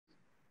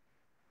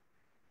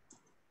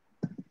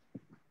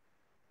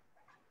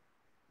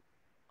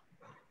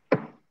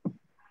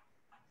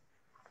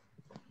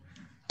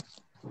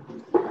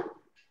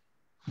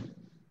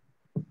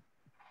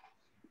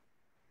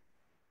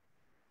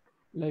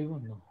Live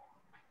or no?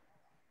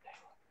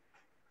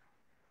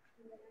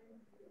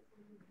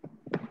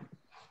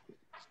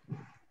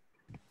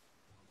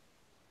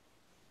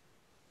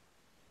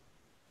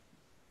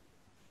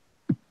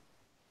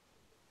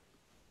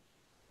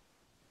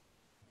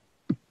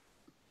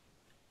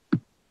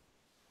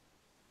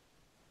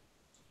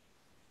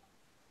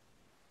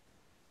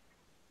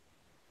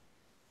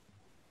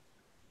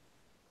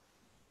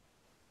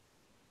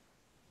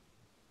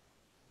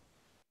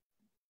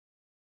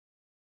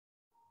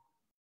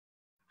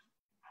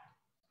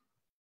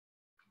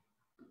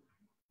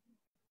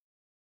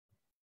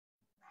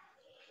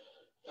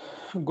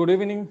 Good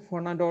evening,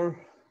 one and all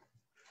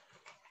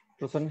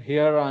present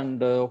here,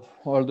 and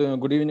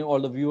good evening, all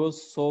the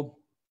viewers. So,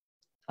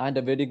 and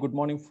a very good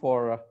morning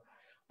for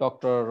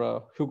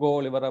Dr.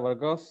 Hugo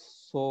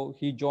Olvera-Vargas. So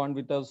he joined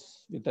with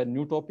us with a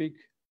new topic,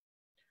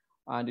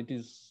 and it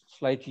is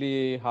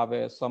slightly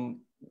have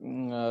some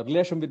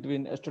relation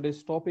between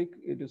yesterday's topic.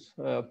 It is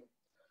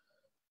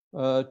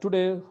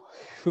today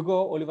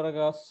Hugo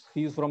Olvera-Vargas.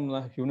 He is from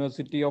the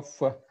University of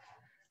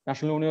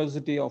National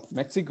University of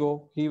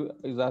Mexico. He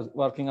is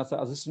working as an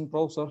assistant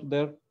professor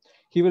there.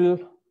 He will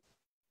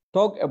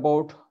talk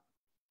about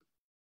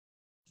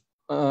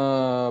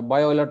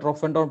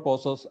Bioelectro-Fenton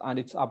process and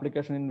its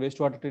application in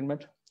wastewater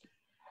treatment.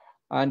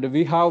 And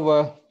we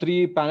have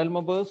three panel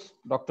members: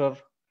 Dr.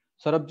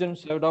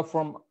 Sarabjan Sevda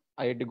from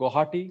IIT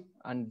Guwahati,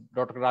 and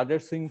Dr.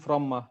 Rajesh Singh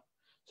from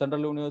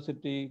Central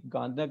University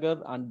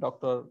Gandhinagar, and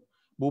Dr.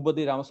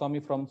 Bhubadi Ramaswamy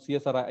from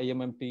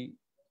CSIR-NEERI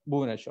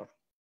Bhubaneswar.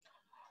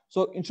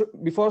 So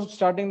before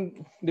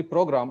starting the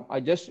program, I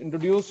just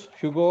introduce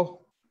Hugo,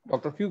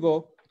 Dr.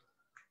 Hugo,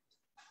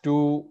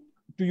 to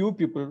you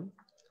people.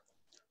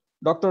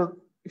 Dr.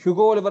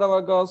 Hugo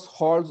Olvera-Vargas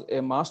holds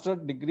a master's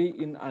degree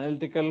in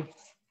analytical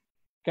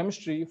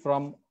chemistry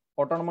from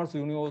Autonomous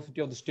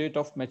University of the State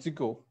of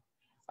Mexico,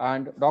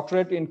 and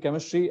doctorate in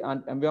chemistry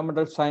and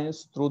environmental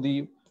science through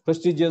the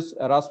prestigious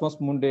Erasmus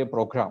Mundus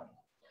program.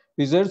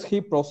 Besides,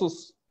 he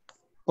possesses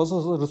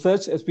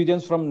research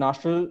experience from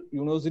National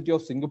University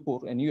of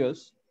Singapore,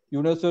 NUS,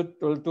 Université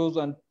Toulouse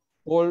and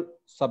Paul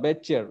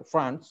Sabatier,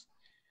 France,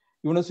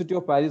 University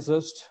of Paris,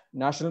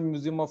 National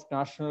Museum of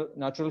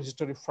Natural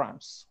History,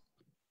 France.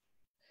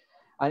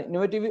 An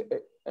innovative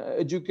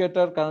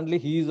educator, currently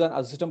he is an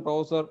assistant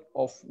professor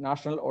of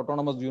National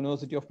Autonomous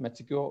University of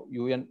Mexico,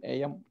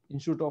 UNAM,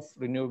 Institute of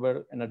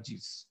Renewable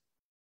Energies.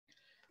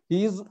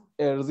 He is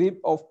a recipient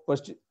of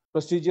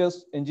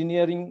prestigious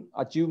Engineering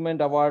Achievement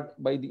Award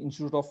by the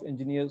Institute of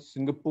Engineers,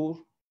 Singapore,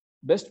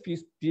 Best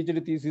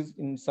PhD thesis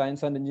in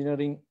Science and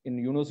Engineering in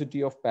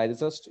University of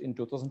Paris in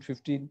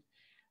 2015,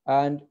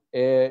 and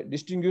a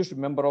distinguished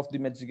member of the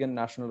Mexican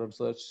National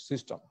Research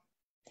System.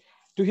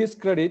 To his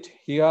credit,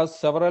 he has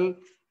several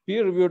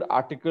peer-reviewed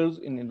articles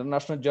in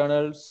international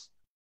journals,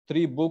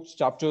 3 books,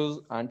 chapters,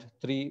 and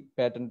 3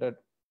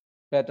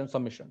 patent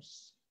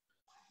submissions.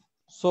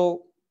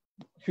 So,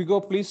 Hugo,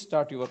 please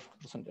start your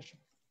presentation.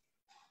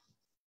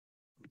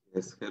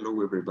 Yes,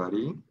 hello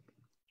everybody.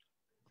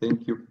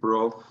 Thank you,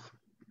 Prof.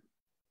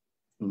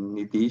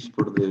 Nitish,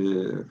 for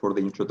the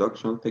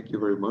introduction. Thank you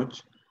very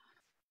much.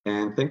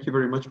 And thank you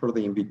very much for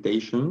the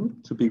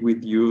invitation to be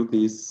with you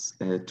this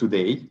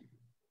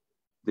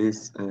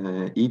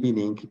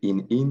evening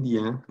in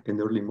India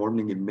and early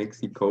morning in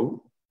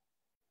Mexico.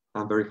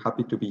 I'm very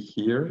happy to be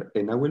here,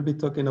 and I will be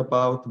talking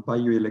about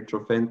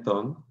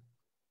Bioelectro-Fenton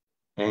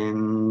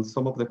and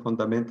some of the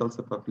fundamentals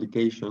of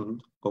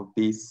application of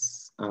this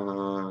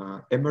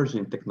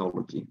emerging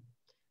technology.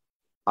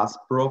 As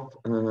Prof.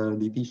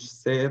 Nitish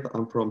said,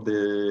 I'm from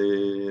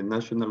the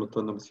National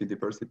Autonomous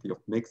University of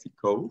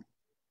Mexico,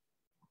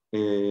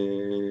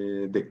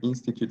 the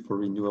Institute for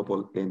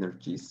Renewable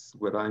Energies,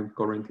 where I'm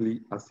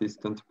currently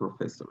assistant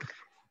professor.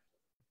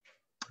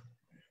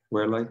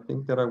 Well, I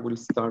think that I will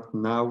start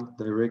now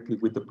directly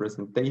with the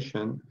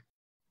presentation.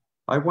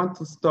 I want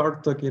to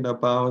start talking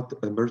about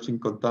emerging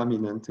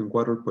contaminants in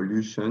water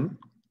pollution.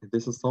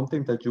 This is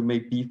something that you may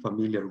be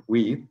familiar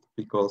with,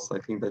 because I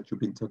think that you've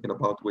been talking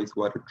about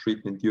wastewater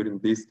treatment during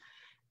this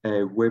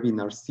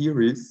webinar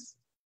series.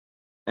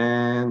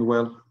 And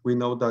well, we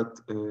know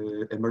that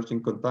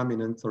emerging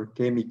contaminants are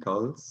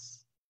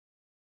chemicals.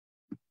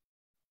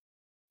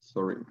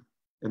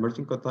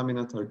 Emerging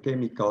contaminants are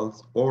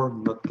chemicals or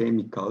not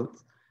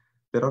chemicals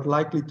that are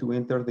likely to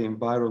enter the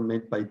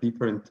environment by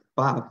different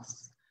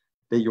paths.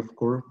 They of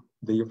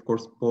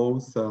course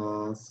pose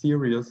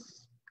serious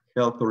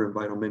health or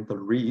environmental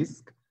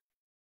risk.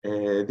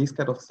 These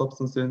kind of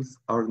substances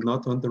are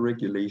not under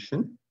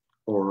regulation,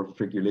 or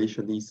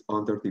regulation is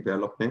under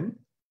development.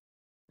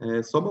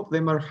 Some of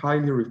them are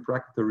highly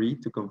refractory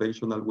to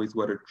conventional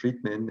wastewater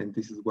treatment, and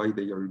this is why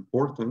they are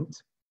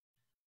important.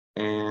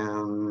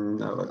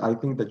 And I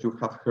think that you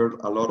have heard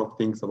a lot of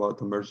things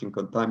about emerging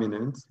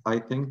contaminants. I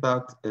think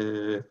that,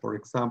 for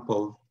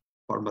example,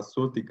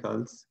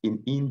 pharmaceuticals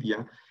in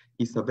India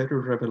is a very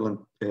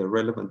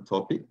relevant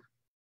topic.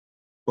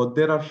 But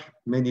there are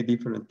many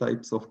different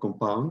types of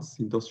compounds: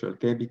 industrial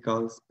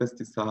chemicals,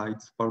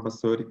 pesticides,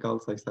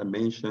 pharmaceuticals, as I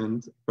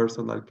mentioned,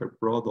 personal care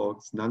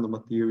products,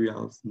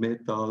 nanomaterials,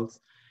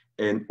 metals,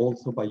 and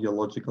also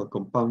biological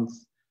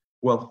compounds.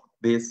 Well,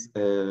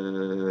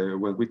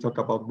 when we talk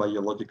about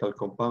biological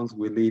compounds,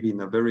 we live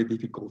in a very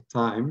difficult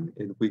time,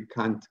 and we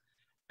can't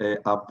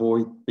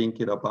avoid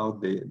thinking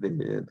about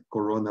the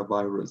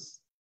coronavirus.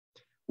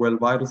 Well,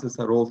 viruses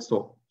are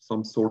also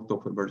some sort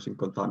of emerging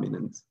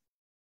contaminants.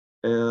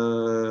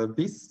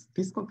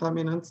 These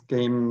contaminants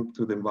came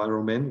to the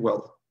environment.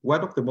 Well,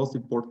 one of the most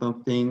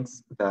important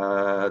things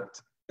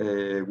that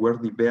were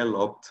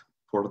developed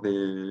for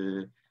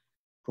the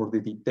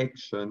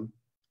detection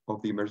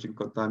of the emerging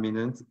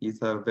contaminants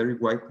is a very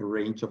wide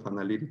range of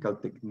analytical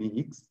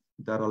techniques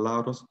that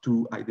allowed us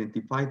to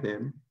identify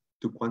them,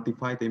 to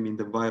quantify them in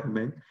the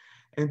environment,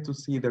 and to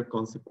see their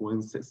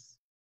consequences.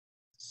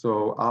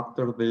 So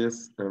after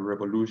this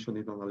revolution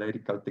in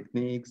analytical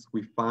techniques,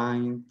 we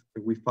found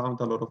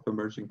a lot of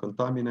emerging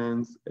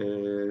contaminants.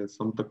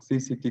 Some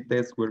toxicity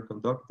tests were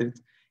conducted,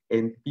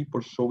 and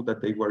people showed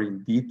that they were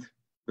indeed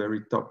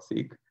very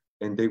toxic,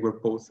 and they were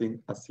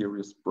posing a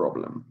serious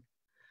problem.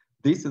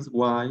 This is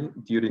why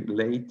during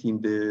late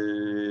in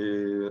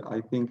the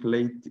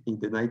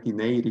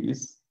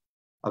 1980s,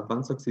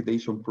 advanced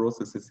oxidation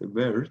processes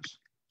emerged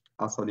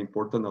as an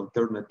important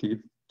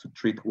alternative to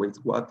treat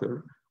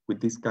wastewater with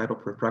this kind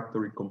of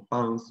refractory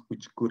compounds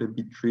which couldn't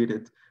be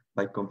treated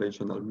by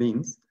conventional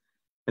means.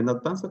 And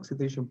advanced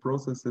oxidation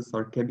processes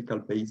are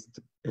chemical-based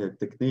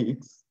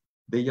techniques.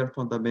 They are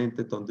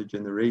fundamented on the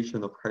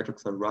generation of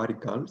hydroxyl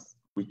radicals,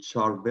 which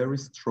are very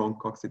strong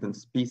oxidant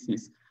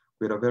species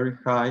with a very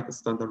high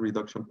standard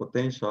reduction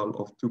potential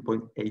of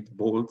 2.8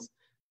 volts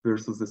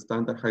versus the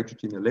standard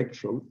hydrogen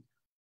electrode.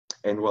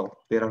 And well,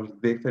 there are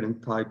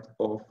different types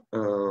of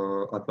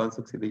advanced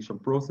oxidation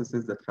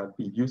processes that have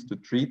been used to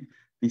treat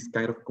these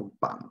kind of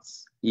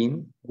compounds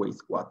in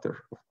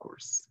wastewater, of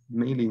course,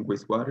 mainly in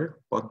wastewater,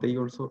 but they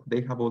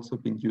have also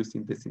been used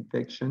in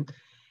disinfection,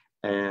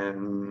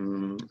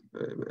 and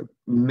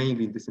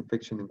mainly in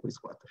disinfection in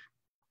wastewater.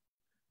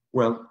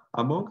 Well,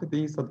 among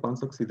these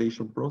advanced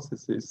oxidation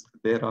processes,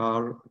 there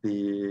are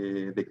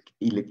the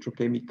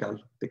electrochemical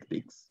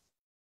techniques,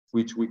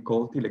 which we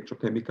call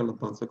electrochemical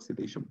advanced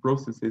oxidation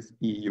processes,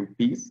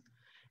 EAOPs.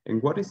 And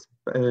what is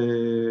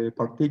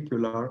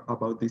particular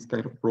about this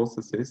kind of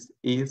processes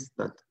is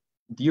that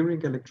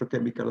during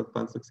electrochemical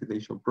advanced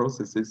oxidation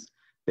processes,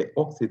 the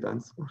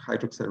oxidants, or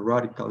hydroxyl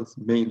radicals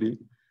mainly,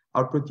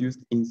 are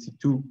produced in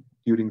situ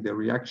during the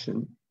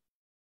reaction.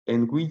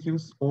 And we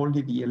use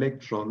only the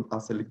electron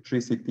as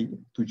electricity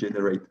to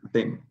generate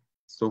them.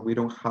 So we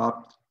don't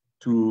have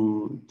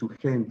to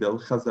handle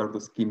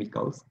hazardous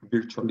chemicals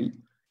virtually.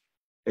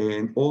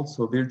 And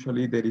also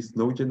virtually there is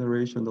no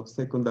generation of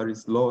secondary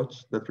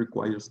sludge that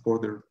requires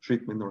further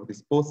treatment or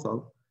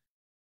disposal.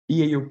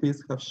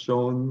 EAOPs have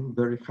shown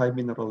very high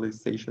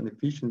mineralization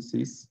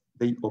efficiencies.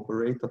 They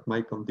operate at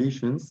high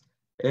conditions,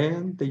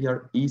 and they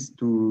are easy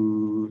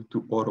to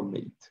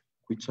automate,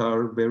 which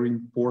are very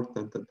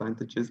important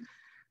advantages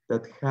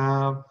that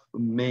have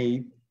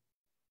made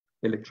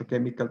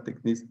electrochemical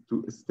techniques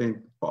to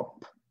stand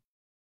up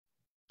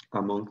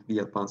among the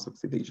advanced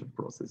oxidation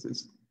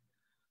processes.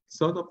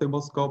 Some of the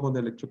most common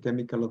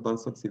electrochemical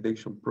advanced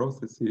oxidation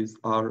processes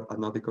are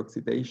anionic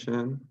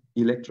oxidation,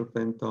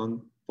 Electro-Fenton,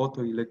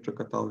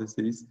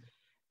 photoelectrocatalysis,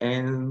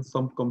 and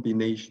some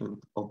combination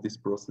of these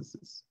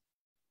processes.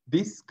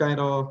 This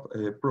kind of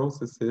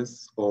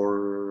processes,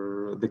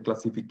 or the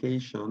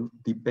classification,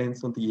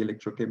 depends on the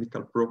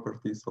electrochemical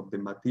properties of the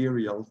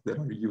materials that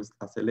are used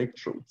as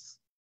electrodes.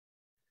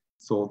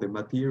 So the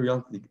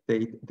materials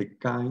dictate the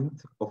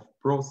kind of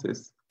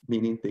process,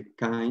 meaning the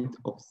kind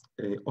of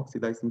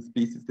oxidizing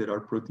species that are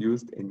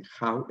produced and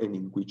how and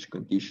in which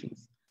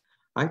conditions.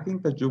 I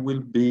think that you will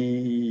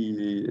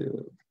be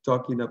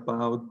talking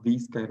about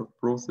these kind of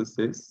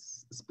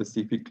processes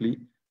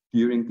specifically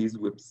during this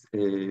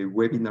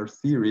webinar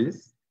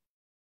series.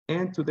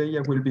 And today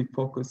I will be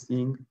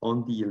focusing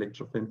on the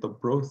Electro-Fenton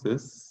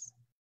process,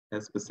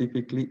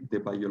 specifically the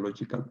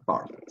biological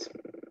part.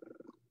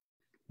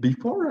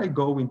 Before I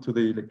go into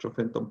the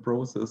Electro-Fenton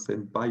process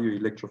and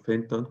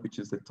Bioelectro-Fenton, which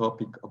is the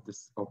topic of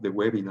the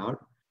webinar,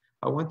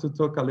 I want to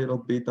talk a little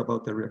bit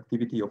about the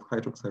reactivity of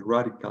hydroxyl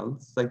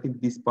radicals. I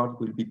think this part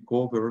will be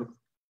covered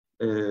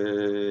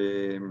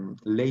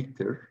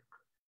later,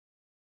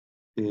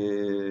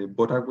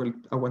 but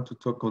I want to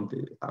talk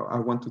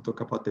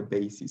about the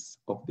basis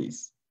of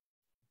this.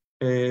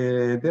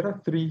 There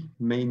are three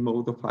main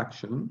modes of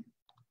action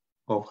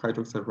of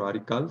hydroxyl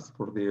radicals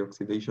for the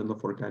oxidation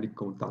of organic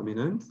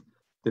contaminants.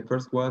 The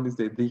first one is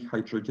the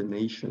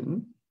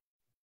dehydrogenation,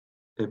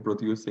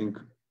 producing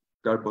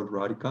carbon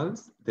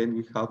radicals. Then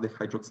we have the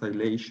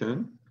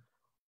hydroxylation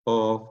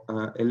of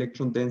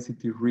electron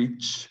density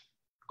rich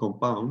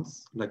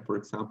compounds, like for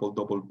example,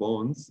 double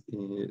bonds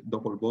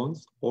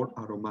or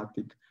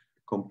aromatic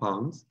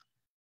compounds.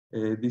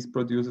 This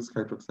produces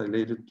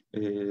hydroxylated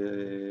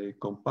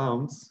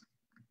compounds,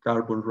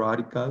 carbon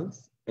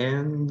radicals,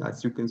 And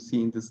as you can see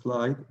in the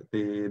slide,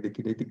 the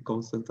kinetic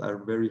constants are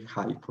very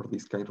high for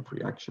this kind of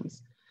reactions.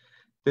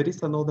 There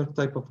is another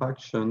type of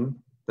action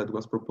that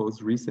was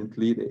proposed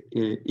recently, the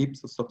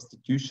ipso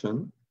substitution.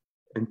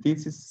 And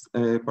this is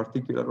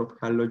particular of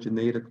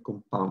halogenated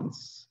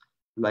compounds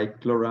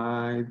like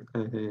chloride,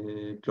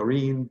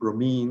 chlorine,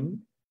 bromine.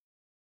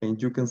 And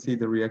you can see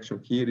the reaction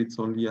here, it's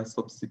only a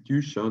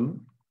substitution.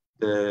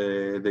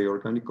 The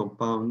organic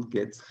compound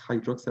gets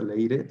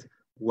hydroxylated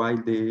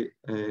while the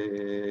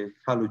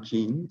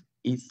halogen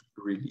is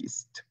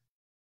released.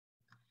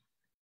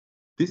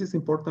 This is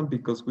important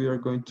because we are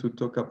going to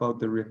talk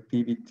about the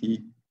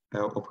reactivity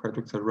of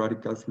hydroxyl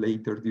radicals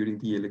later during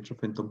the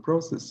Electro-Fenton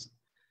process.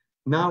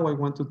 Now I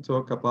want to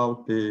talk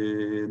about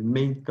the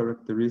main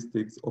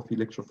characteristics of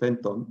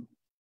Electro-Fenton.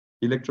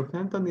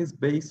 Electro-Fenton is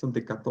based on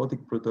the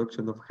cathodic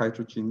production of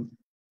hydrogen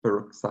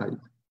peroxide.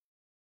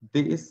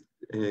 This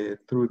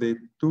through the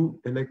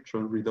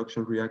 2-electron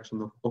reduction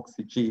reaction of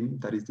oxygen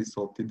that is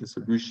dissolved in the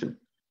solution.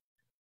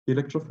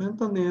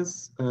 Electro-Fenton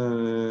is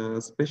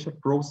a special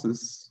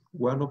process,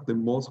 one of the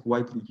most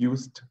widely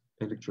used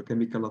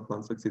electrochemical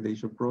advanced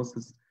oxidation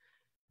process,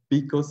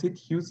 because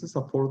it uses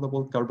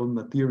affordable carbon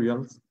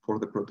materials for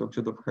the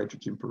production of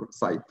hydrogen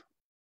peroxide.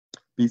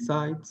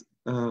 Besides,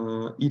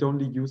 it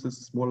only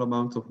uses small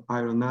amounts of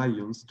iron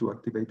ions to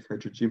activate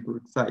hydrogen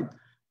peroxide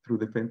through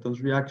the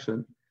Fenton's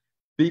reaction,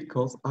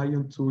 because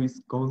ion 2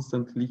 is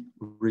constantly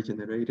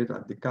regenerated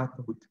at the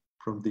cathode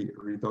from the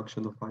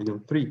reduction of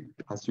ion 3,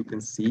 as you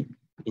can see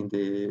in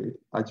the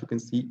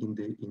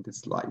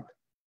slide.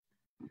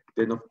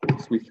 Then of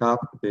course we have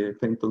the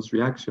Fenton's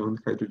reaction,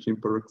 hydrogen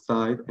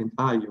peroxide and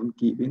ion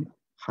giving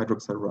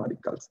hydroxyl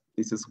radicals.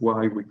 This is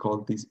why we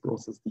call this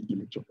process the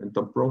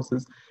Electro-Fenton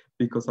process,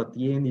 because at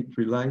the end it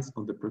relies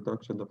on the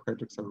production of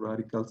hydroxyl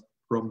radicals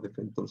from the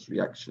Fenton's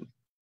reaction.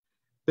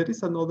 There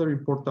is another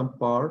important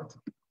part.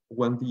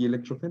 When the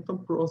Electro-Fenton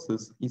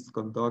process is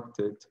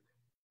conducted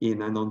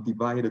in an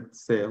undivided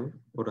cell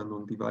or an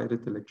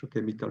undivided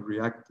electrochemical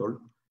reactor,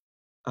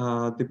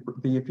 the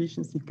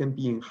efficiency can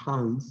be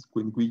enhanced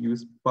when we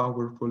use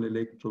powerful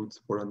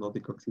electrodes for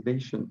anodic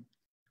oxidation.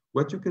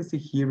 What you can see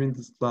here in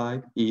the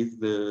slide is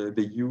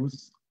the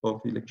use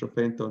of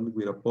Electro-Fenton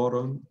with a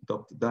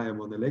boron-doped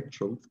diamond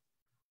electrode.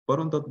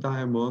 Boron-doped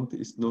diamond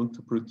is known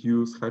to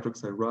produce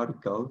hydroxyl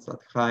radicals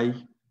at high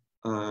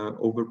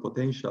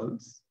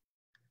overpotentials.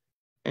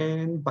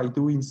 And by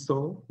doing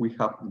so, we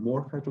have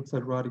more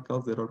hydroxyl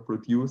radicals that are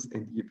produced,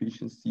 and the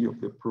efficiency of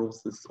the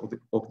process, of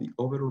the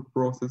overall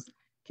process,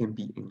 can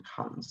be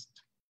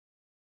enhanced.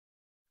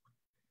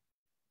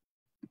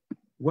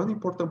 One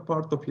important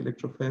part of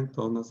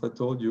Electro-Fenton, as I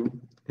told you,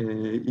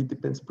 it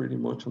depends pretty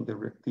much on the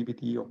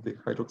reactivity of the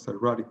hydroxyl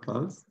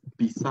radicals,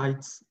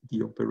 besides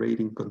the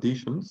operating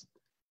conditions.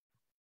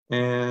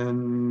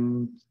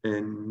 And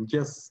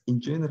just in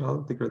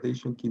general,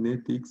 degradation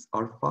kinetics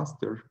are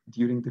faster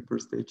during the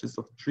first stages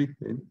of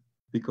treatment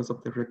because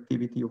of the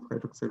reactivity of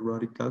hydroxyl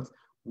radicals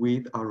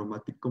with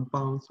aromatic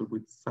compounds or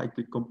with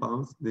cyclic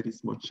compounds that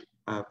is much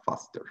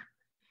faster.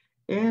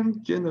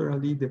 And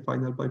generally, the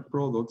final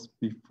byproducts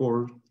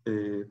before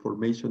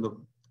formation of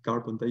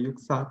carbon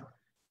dioxide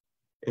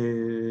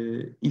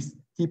is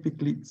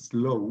typically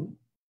slow,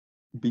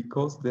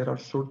 because there are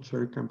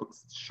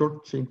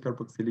short-chain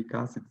carboxylic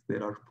acids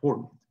that are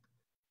formed.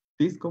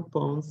 These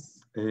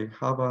compounds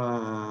have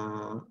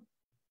a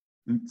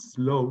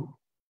slow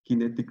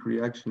kinetic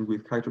reaction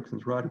with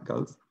hydrogen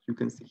radicals. You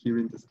can see here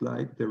in the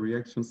slide, the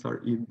reactions are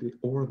in the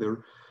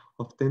order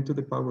of 10 to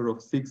the power of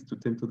 6 to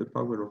 10 to the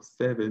power of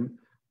 7,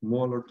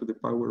 molar to the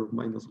power of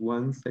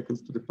 -1,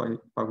 seconds to the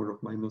power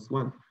of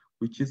 -1,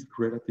 which is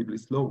relatively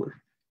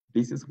slower.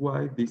 This is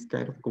why these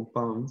kind of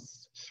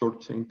compounds,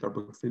 short-chain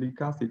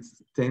carboxylic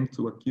acids, tend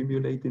to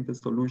accumulate in the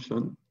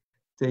solution,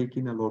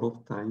 taking a lot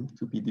of time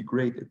to be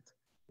degraded.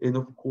 And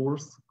of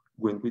course,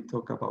 when we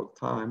talk about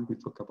time, we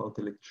talk about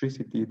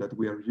electricity that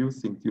we are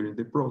using during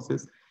the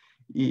process.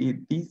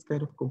 These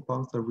kind of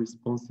compounds are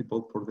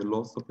responsible for the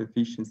loss of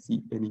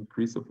efficiency and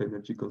increase of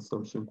energy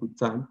consumption with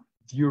time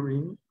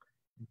during,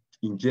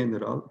 in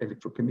general,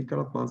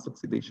 electrochemical advanced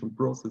oxidation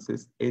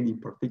processes, and in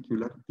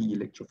particular, the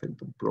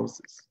Electro-Fenton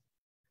process.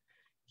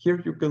 Here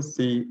you can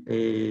see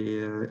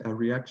a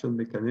reaction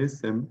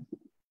mechanism,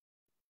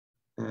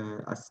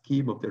 a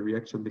scheme of the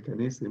reaction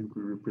mechanism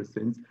which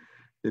represents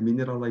the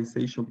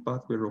mineralization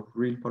pathway of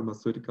real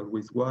pharmaceutical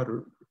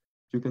wastewater.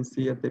 You can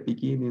see at the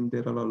beginning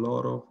there are a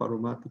lot of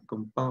aromatic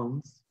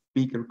compounds,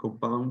 bigger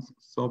compounds,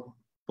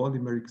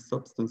 polymeric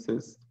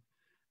substances.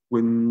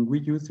 When we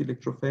use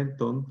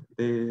Electro-Fenton,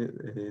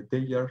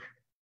 they are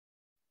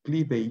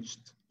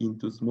cleavaged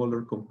into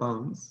smaller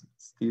compounds,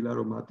 still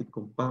aromatic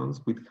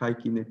compounds with high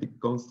kinetic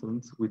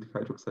constants with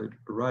hydroxyl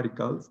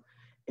radicals.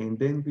 And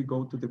then we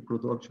go to the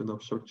production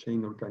of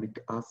short-chain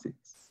organic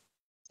acids.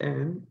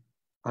 And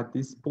at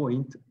this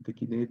point, the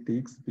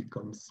kinetics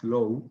become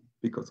slow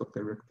because of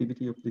the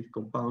reactivity of these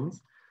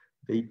compounds.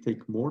 They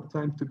take more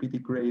time to be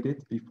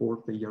degraded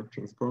before they are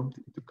transformed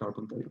into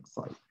carbon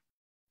dioxide.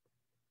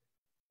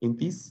 In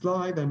this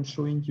slide, I'm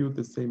showing you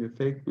the same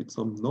effect with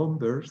some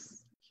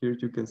numbers. Here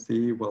you can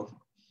see,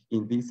 well,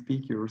 in these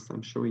figures,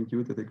 I'm showing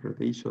you the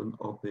degradation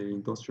of the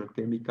industrial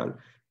chemical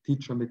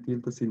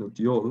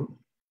tetramethyldesinodiol.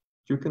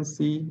 You can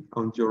see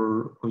on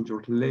your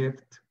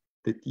left,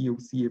 the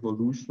TOC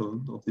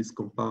evolution of this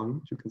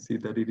compound. You can see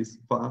that it is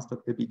fast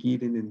at the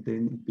beginning and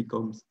then it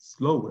becomes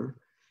slower.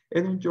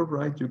 And on your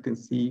right, you can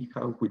see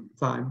how with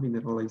time,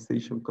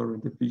 mineralization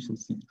current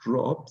efficiency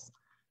drops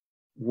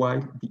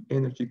while the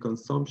energy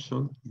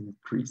consumption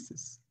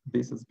increases.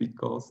 This is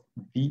because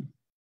the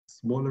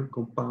smaller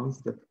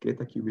compounds that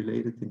get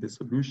accumulated in the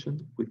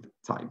solution with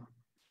time.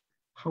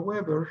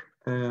 However,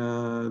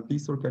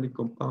 these organic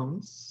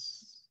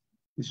compounds,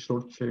 the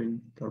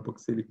short-chain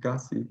carboxylic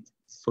acid,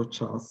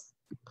 such as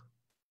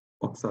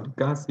oxalic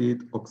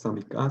acid,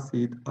 oxamic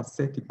acid,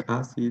 acetic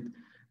acid,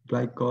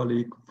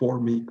 glycolic,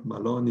 formic,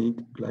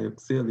 malonic,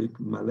 glyoxylic,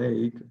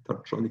 maleic,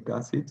 tartronic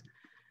acid,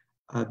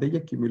 they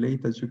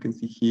accumulate, as you can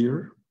see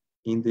here.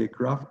 In the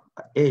graph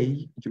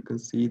A, you can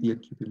see the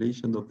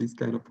accumulation of this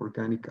kind of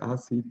organic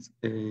acids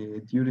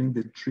during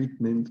the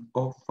treatment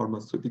of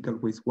pharmaceutical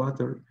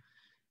wastewater.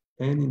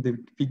 And in the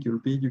figure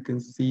B, you can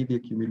see the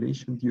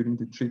accumulation during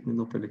the treatment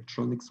of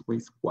electronics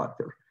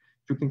wastewater.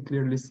 You can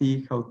clearly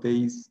see how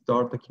they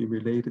start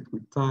accumulated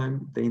with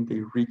time, then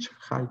they reach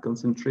high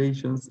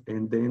concentrations,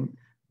 and then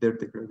their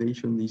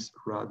degradation is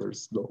rather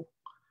slow.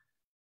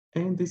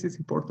 And this is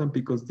important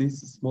because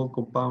these small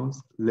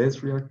compounds,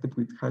 less reactive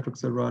with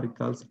hydroxyl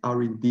radicals,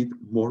 are indeed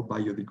more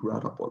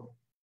biodegradable.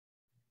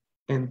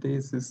 And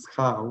this is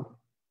how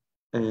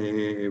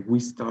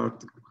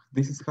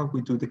this is how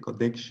we do the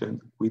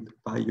connection with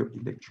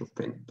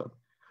Bioelectro-Fenton.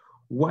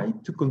 Why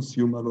to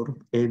consume a lot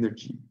of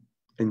energy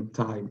and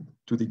time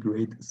to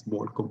degrade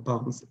small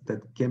compounds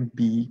that can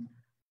be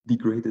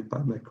degraded by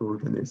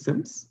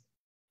microorganisms?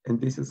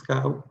 And this is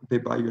how the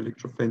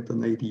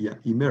Bioelectro-Fenton idea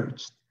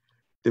emerged.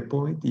 The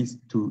point is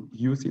to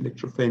use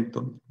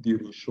electro-Fenton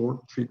during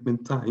short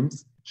treatment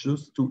times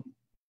just to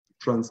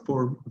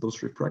transform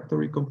those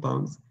refractory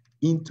compounds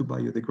into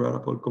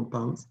biodegradable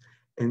compounds.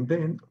 And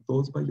then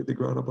those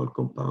biodegradable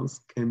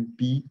compounds can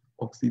be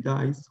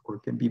oxidized or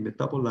can be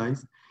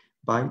metabolized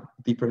by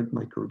different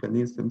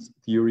microorganisms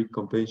during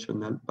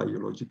conventional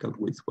biological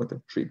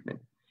wastewater treatment.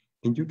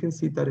 And you can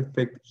see that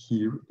effect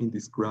here in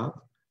this graph.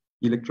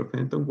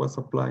 Electro-Fenton was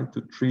applied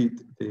to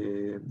treat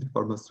the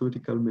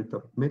pharmaceutical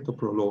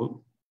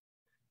metoprolol.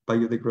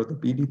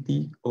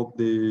 Biodegradability of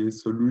the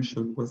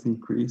solution was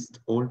increased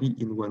only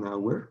in 1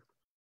 hour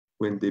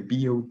when the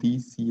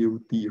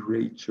BOD-COD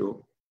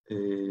ratio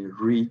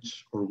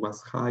reached or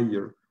was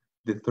higher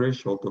the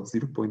threshold of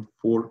 0.4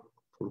 for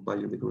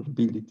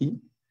biodegradability.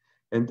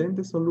 And then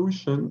the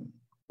solution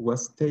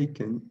was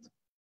taken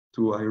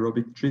to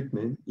aerobic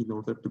treatment in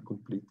order to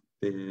complete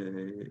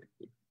the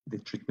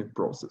treatment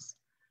process.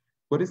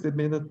 What is the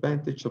main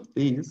advantage of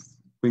this?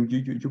 When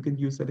you can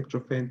use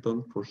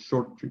electro-Fenton for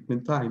short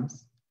treatment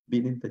times,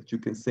 meaning that you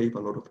can save a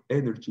lot of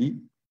energy,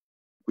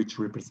 which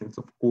represents,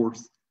 of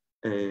course,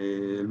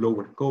 a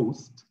lower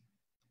cost.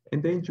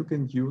 And then you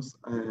can use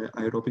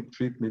aerobic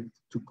treatment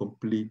to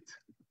complete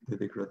the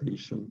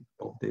degradation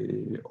of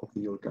the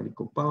organic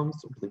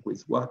compounds of the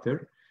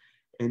wastewater.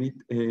 And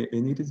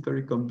it is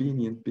very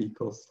convenient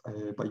because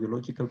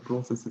biological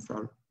processes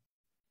are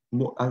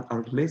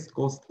less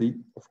costly,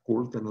 of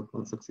course, than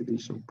advanced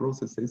oxidation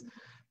processes,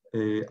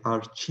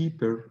 are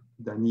cheaper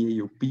than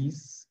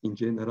EAOPs in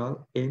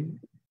general, and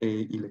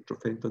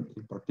electro-Fenton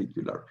in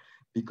particular,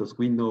 because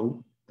we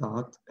know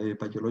that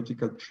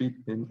biological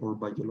treatment or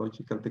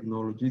biological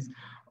technologies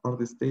are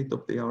the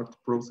state-of-the-art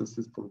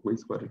processes for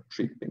wastewater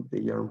treatment.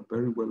 They are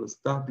very well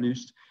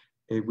established.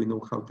 We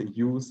know how they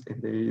use,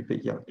 and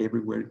they are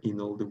everywhere in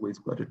all the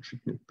wastewater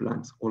treatment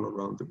plants all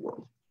around the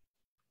world.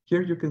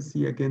 Here you can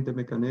see again the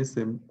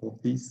mechanism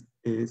of this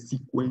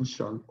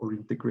sequential or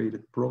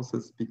integrated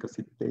process because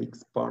it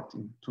takes part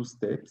in 2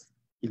 steps,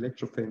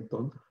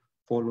 electro-Fenton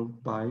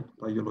followed by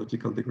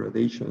biological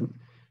degradation.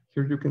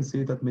 Here you can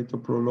see that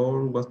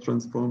metoprolol was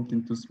transformed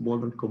into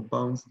smaller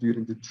compounds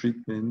during the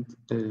treatment,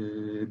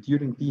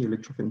 during the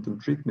electro-Fenton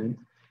treatment.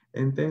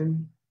 And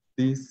then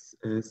these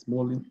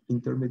small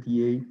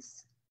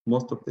intermediates,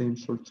 most of them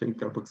short-chain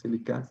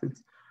carboxylic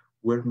acids,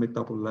 were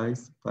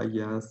metabolized by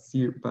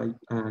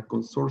a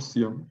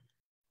consortium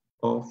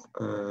of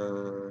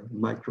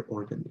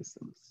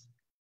microorganisms.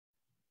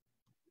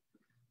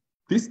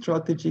 This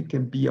strategy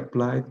can be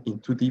applied in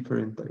 2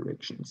 different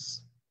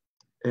directions.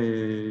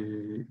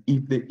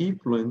 If the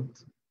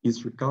effluent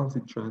is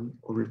recalcitrant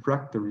or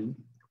refractory,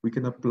 we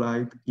can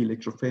apply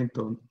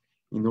electro-Fenton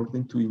in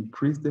order to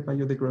increase the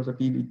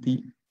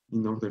biodegradability,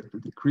 in order to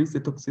decrease the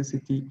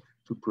toxicity,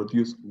 to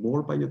produce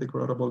more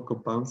biodegradable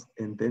compounds,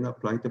 and then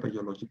apply the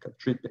biological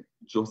treatment,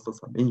 just as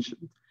I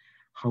mentioned.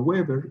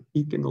 However,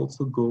 it can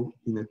also go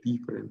in a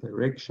different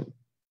direction.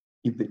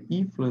 If the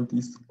effluent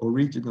is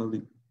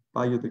originally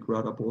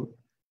biodegradable,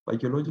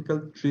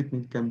 biological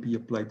treatment can be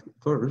applied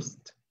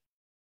first.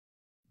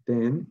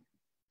 Then,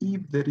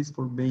 if there is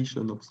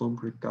formation of some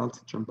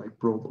recalcitrant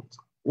byproducts,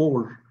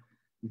 or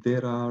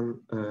there are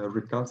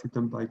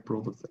recalcitrant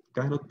byproducts that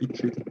cannot be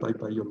treated by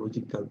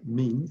biological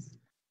means,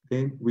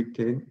 and we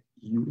can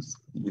use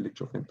the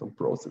Electro-Fenton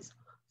process.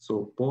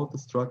 So both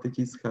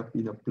strategies have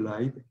been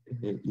applied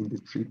in the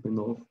treatment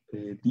of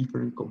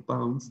different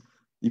compounds,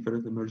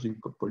 different emerging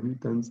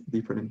pollutants,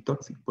 different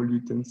toxic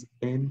pollutants,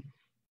 and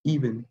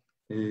even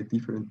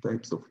different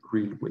types of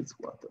real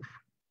wastewater.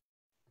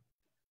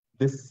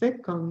 The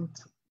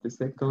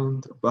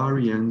second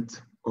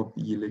variant of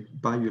the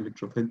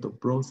Bioelectro-Fenton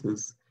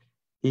process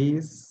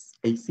is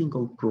a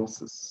single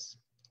process.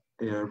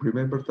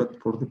 Remember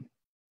that for the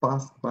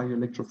past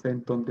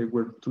Bioelectro-Fenton, there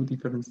were two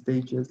different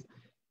stages,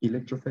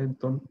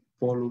 Electro-Fenton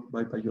followed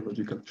by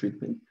biological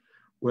treatment.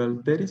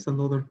 Well, there is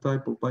another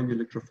type of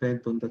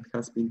Bioelectro-Fenton that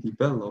has been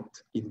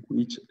developed in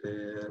which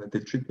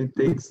the treatment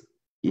takes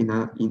in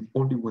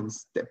only one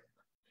step.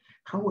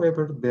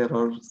 However, there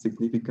are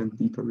significant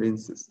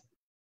differences.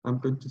 I'm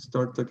going to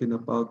start talking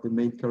about the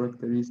main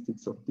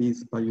characteristics of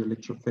this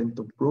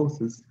Bioelectro-Fenton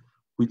process,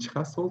 which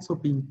has also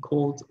been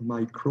called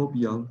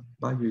microbial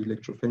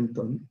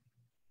Bioelectro-Fenton.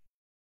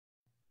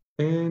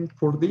 And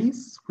for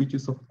this, we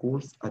use, of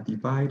course, a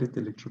divided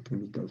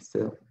electrochemical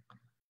cell.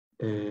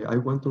 I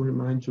want to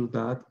remind you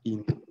that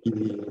in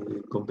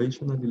a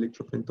conventional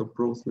Electro-Fenton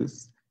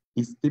process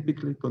is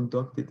typically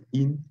conducted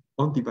in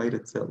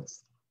undivided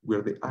cells,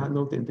 where the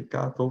anode and the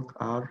cathode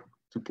are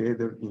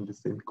together in the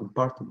same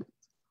compartment.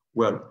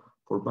 Well,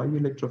 for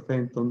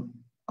Bioelectro-Fenton,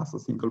 as a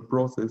single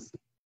process,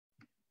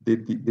 the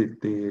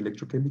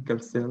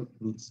electrochemical cell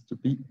needs to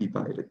be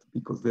divided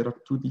because there are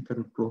two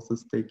different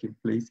processes taking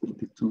place in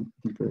the two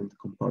different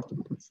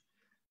compartments.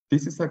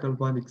 This is a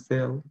galvanic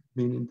cell,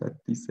 meaning that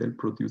this cell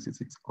produces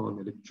its own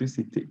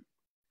electricity.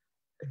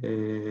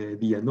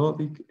 The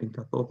anodic and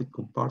cathodic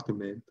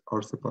compartment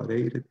are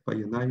separated by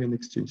an ion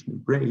exchange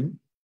membrane,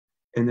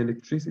 and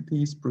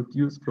electricity is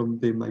produced from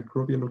the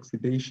microbial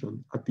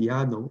oxidation at the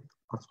anode,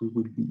 as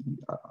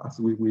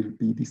we will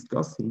be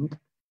discussing,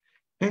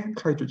 and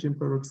hydrogen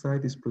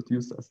peroxide is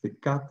produced as the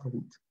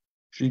cathode,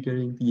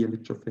 triggering the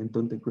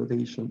Electro-Fenton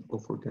degradation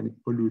of organic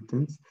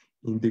pollutants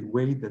in the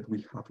way that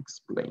we have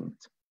explained.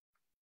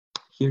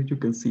 Here you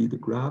can see the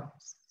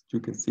graphs.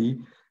 You can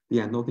see the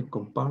anodic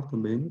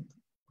compartment,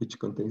 which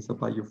contains a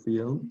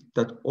biofilm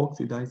that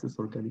oxidizes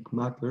organic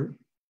matter,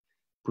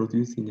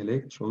 producing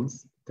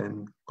electrons,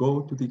 then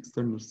go to the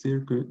external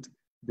circuit.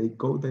 They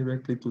go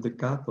directly to the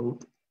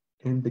cathode,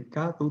 and the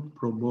cathode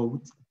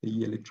promotes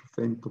the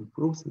Electro-Fenton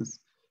process,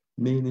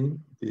 meaning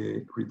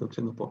the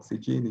reduction of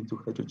oxygen into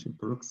hydrogen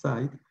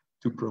peroxide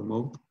to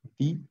promote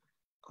the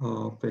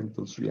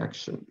Fenton's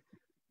reaction.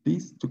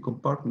 These two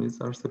compartments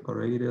are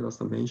separated,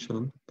 as I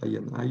mentioned, by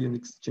an ion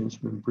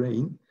exchange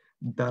membrane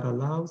that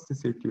allows the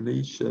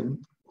circulation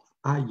of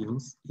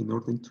ions in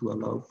order to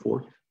allow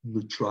for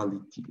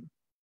neutrality.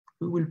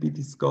 We will be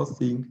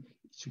discussing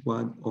each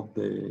one of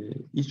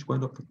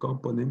the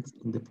components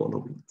in the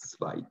following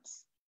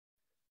slides.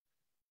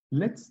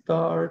 Let's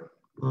start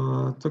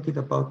talking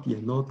about the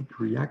anodic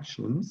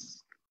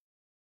reactions.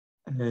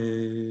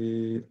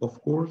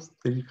 Of course,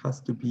 there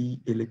has to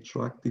be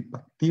electroactive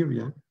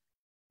bacteria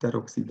that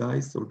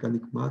oxidize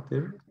organic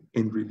matter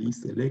and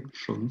release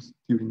electrons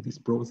during this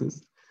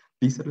process.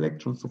 These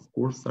electrons, of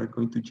course, are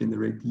going to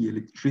generate the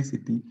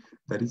electricity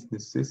that is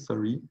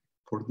necessary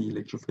for the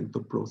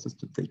Electro-Fenton process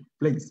to take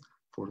place,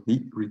 for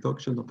the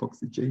reduction of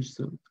oxygen,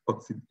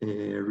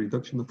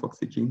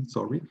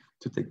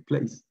 to take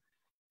place.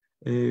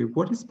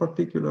 What is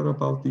particular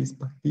about these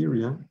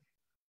bacteria?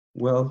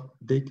 Well,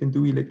 they can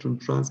do electron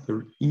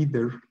transfer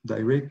either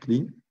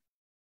directly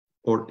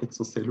or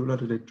extracellular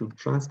electron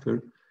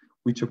transfer,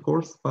 which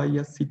occurs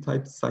via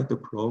C-type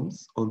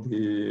cytochromes on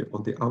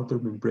the outer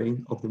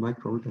membrane of the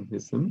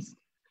microorganisms.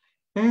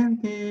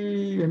 And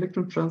the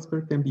electron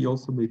transfer can be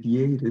also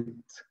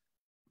mediated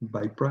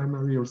by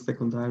primary or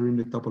secondary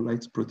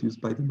metabolites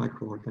produced by the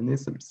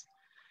microorganisms.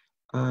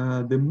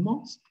 The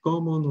most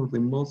common or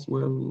the most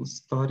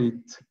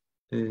well-studied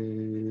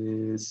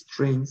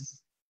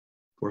strains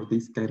for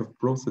this kind of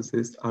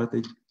processes are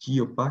the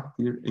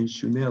Geobacter and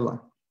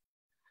Shunella.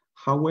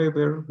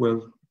 However,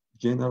 well,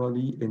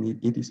 generally, and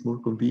it is more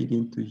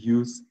convenient to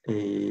use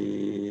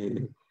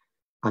an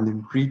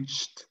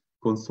enriched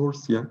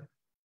consortia,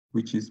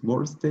 which is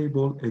more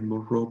stable and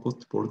more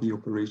robust for the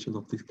operation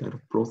of this kind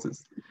of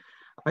process.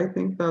 I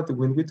think that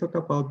when we talk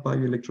about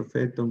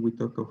Bioelectro-Fenton, we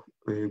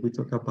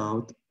talk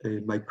about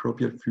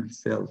microbial fuel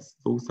cells.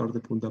 Those are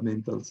the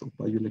fundamentals of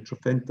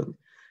Bioelectro-Fenton.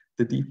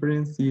 The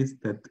difference is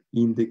that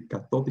in the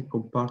cathodic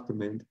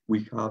compartment,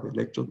 we have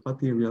electrode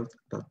materials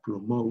that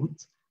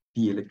promote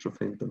the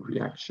Electro-Fenton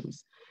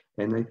reactions.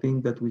 And I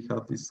think that we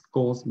have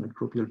discussed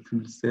microbial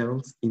fuel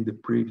cells in the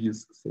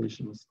previous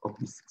sessions of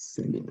this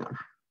seminar.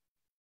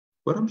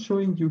 What I'm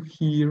showing you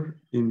here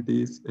in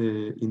this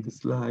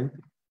slide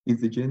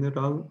is the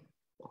general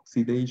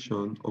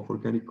oxidation of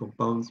organic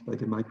compounds by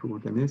the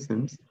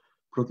microorganisms,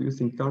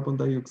 producing carbon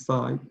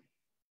dioxide,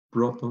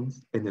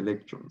 protons, and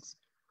electrons.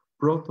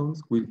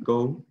 Protons will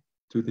go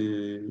to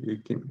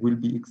will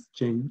be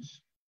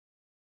exchanged,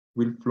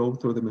 will flow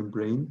through the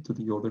membrane to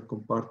the other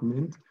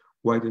compartment,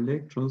 while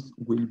electrons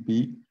will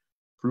be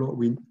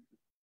flowing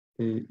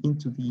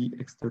into the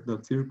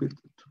external circuit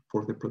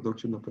for the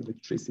production of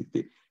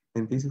electricity.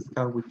 And this is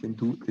how we can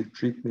do the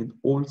treatment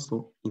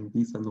also in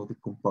this another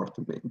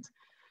compartment.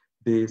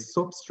 The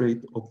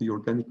substrate of the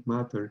organic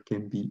matter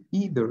can be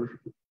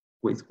either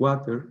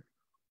wastewater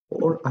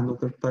or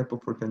another type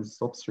of organic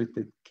substrate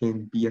that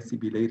can be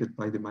assimilated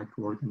by the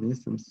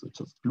microorganisms,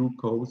 such as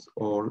glucose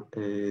or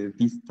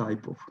this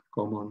type of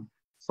common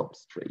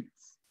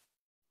substrates.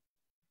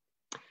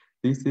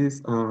 This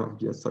is,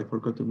 yes, I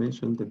forgot to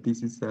mention that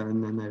this is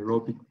an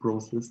anaerobic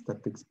process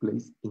that takes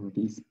place in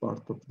this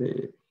part of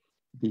the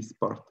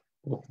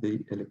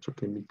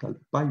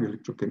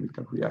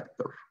bioelectrochemical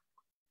reactor.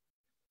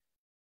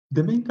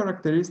 The main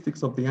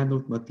characteristics of the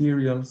anode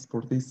materials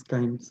for these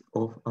kinds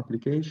of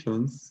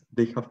applications,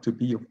 they have to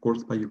be, of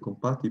course,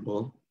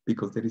 biocompatible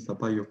because there is a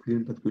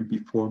biofilm that will be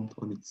formed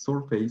on its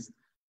surface.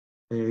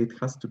 It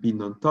has to be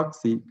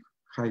non-toxic,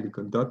 highly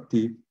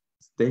conductive,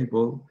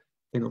 stable,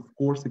 and of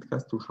course, it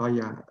has to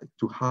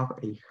have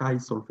a high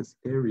surface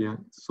area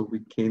so we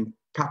can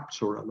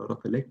capture a lot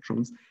of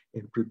electrons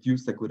and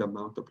produce a good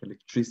amount of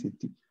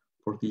electricity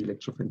for the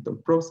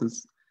Electro-Fenton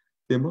process.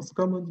 The most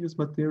common use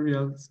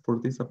materials for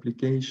these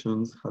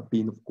applications have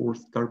been, of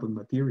course, carbon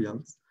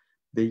materials.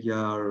 They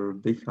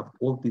have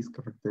all these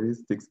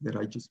characteristics that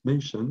I just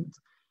mentioned.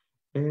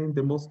 And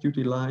the most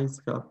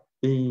utilized have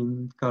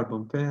been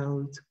carbon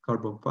felt,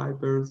 carbon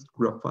fibers,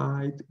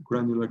 graphite,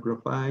 granular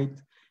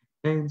graphite,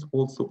 and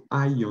also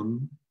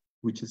iron,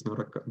 which is not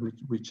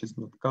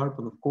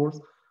carbon, of course,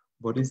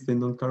 but it's the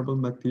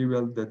non-carbon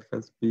material that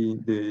has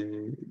been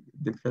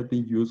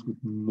used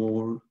with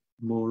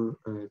more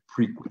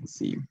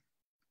frequency.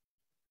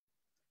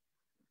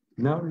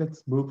 Now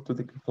let's move to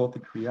the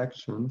cathodic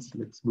reactions.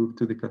 Let's move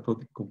to the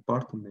cathodic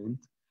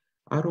compartment.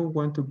 I don't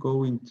want to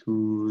go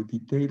into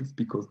details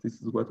because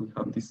this is what we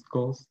have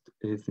discussed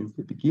since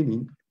the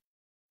beginning.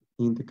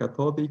 In the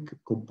cathodic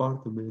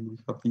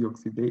compartment, we have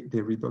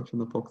the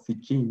reduction of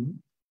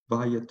oxygen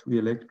via 2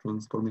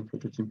 electrons forming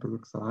hydrogen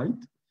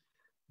peroxide.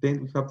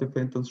 Then we have the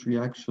Fenton's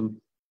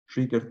reaction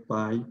triggered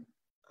by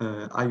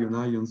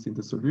ions in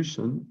the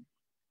solution.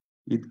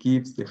 It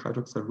gives the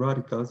hydroxide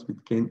radicals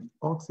which can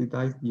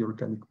oxidize the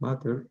organic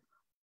matter.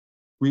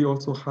 We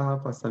also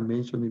have, as I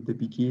mentioned in the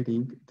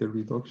beginning, the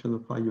reduction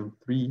of ion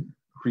 3,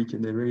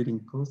 regenerating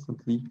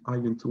constantly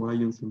ion to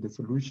ions in the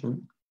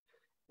solution.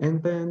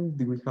 And then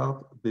we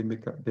have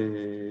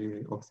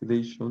the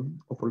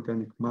oxidation of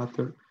organic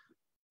matter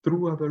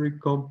through a very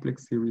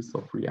complex series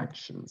of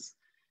reactions.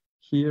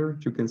 Here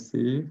you can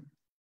see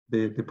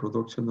the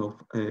production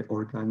of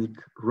organic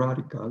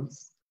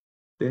radicals.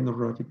 Then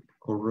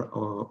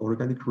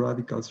organic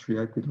radicals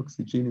react with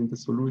oxygen in the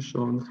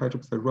solution,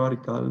 hydroxide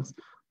radicals,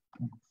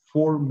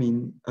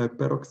 forming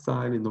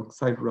peroxide and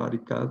oxide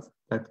radicals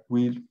that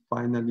will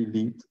finally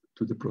lead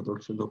to the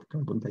production of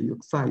carbon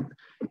dioxide.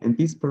 And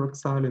these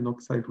peroxide and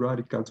oxide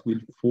radicals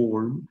will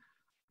form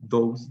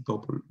those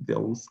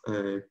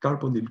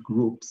carbonyl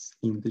groups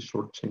in the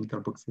short chain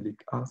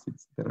carboxylic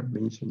acids that I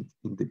mentioned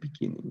in the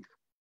beginning.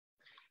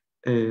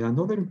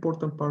 Another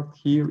important part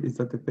here is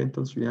that the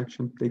Fenton's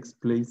reaction takes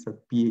place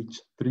at pH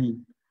 3.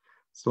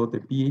 So the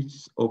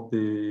pH of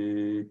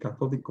the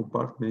cathodic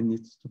compartment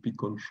needs to be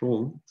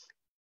controlled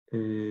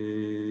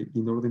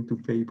in order to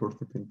favor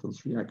the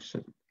Fenton's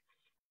reaction.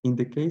 In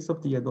the case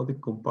of the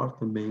anodic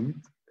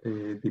compartment,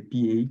 the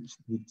pH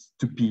needs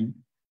to be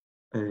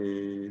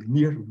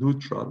near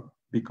neutral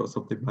because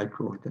of the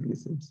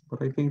microorganisms.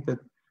 But I think that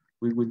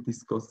we will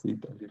discuss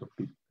it a little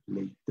bit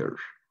later.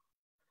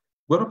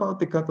 What about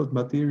the cathode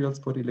materials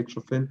for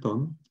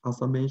Electro-Fenton?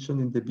 As I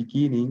mentioned in the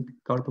beginning,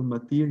 carbon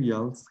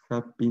materials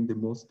have been the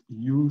most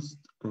used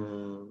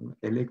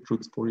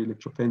electrodes for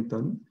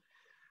Electro-Fenton.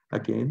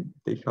 Again,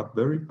 they have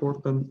very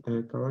important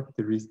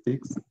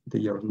characteristics.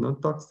 They are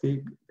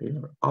non-toxic, they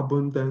are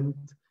abundant,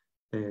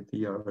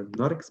 they are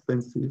not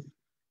expensive,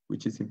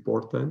 which is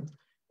important.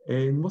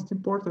 And most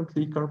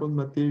importantly, carbon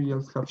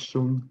materials have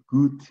shown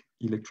good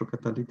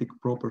electrocatalytic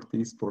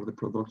properties for the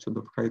production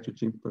of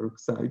hydrogen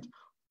peroxide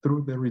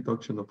through the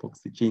reduction of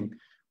oxygen,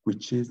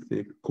 which is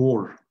the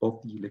core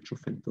of the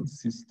Electro-Fenton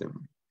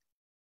system.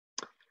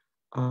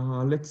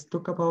 Let's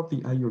talk about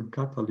the ion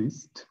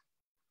catalyst.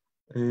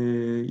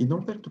 In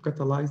order to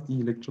catalyze the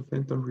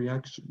Electro-Fenton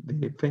reaction,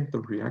 the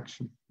Fenton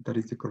reaction, that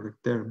is the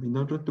correct term, in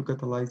order to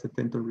catalyze the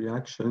Fenton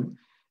reaction,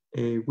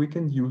 we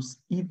can use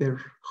either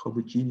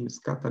homogeneous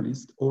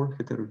catalyst or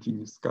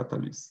heterogeneous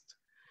catalyst.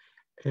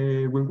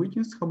 When we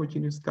use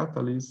homogeneous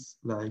catalysts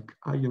like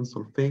iron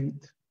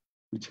sulfate,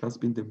 which has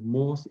been the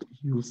most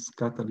used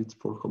catalyst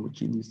for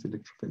homogeneous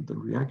Electro-Fenton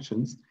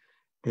reactions,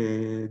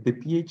 the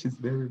pH is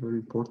very, very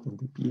important.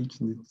 The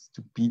pH needs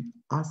to be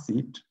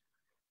acid,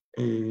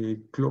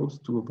 close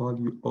to a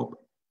value of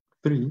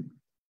 3.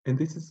 And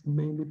this is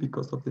mainly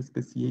because of the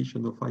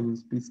speciation of ion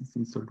species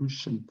in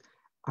solution,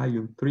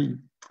 ion 3.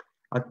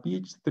 At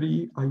pH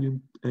 3,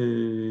 ion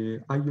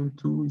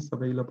 2 is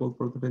available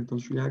for the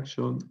Fenton's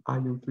reaction,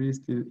 ion 3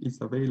 still is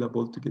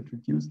available to get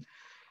reduced,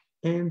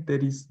 and there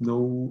is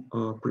no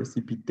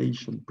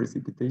precipitation.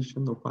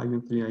 Precipitation of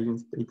ion 3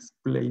 ions takes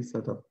place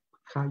at a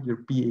higher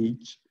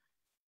pH.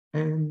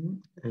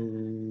 And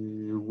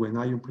when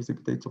ion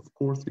precipitates, of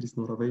course, it is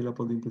not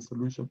available in the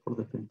solution for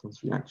the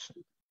Fenton's reaction.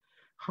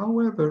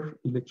 However,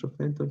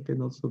 electro-Fenton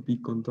can also be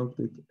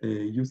conducted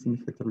using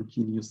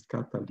heterogeneous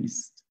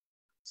catalysts,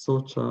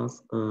 such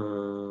as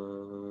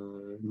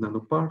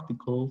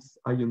nanoparticles,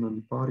 ion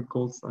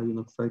nanoparticles, ion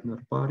oxide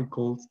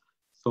nanoparticles,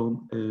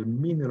 some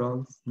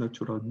minerals,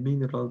 natural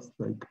minerals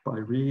like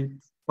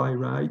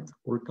pyrite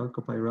or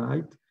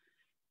chalcopyrite.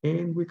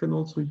 And we can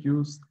also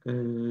use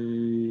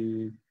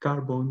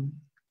carbon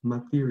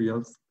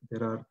materials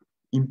that are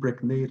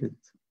impregnated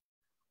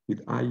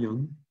with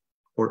ion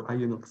or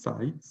ion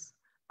oxides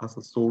as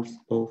a source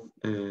of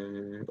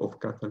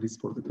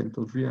catalyst for the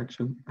Fenton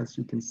reaction, as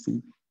you can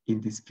see in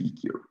this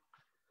figure.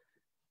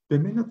 The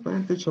main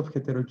advantage of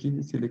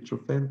heterogeneous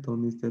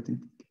electro-Fenton is that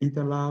it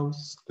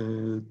allows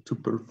to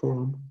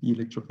perform the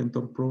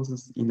electro-Fenton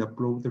process in a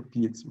broader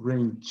pH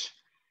range.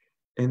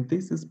 And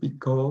this is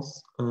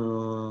because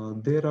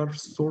there are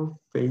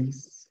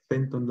surface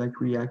Fenton-like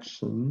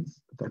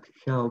reactions that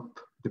help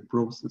the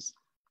process,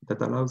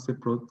 that allows the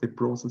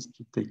process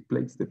to take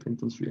place, the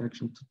Fenton's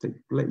reaction to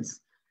take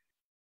place.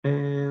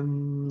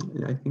 And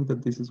I think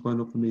that this is one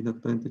of the main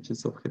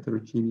advantages of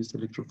heterogeneous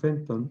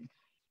electro-Fenton.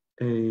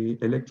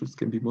 Electrons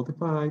can be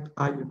modified,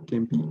 ion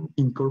can be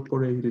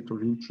incorporated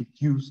or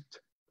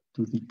introduced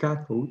to the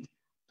cathode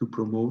to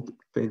promote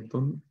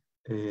Fenton,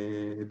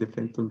 the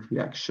Fenton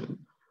reaction.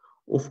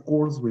 Of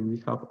course, when we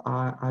have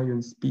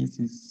ion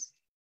species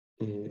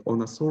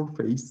on a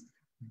surface,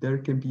 there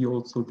can be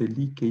also the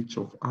leakage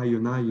of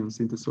ions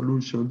in the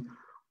solution,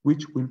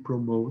 which will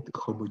promote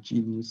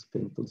homogeneous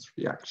Fenton's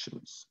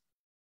reactions.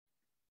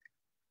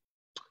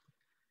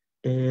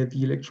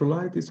 The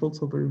electrolyte is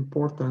also very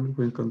important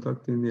when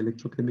conducting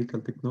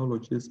electrochemical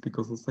technologies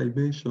because, as I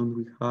mentioned,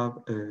 we have,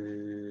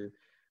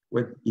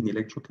 when in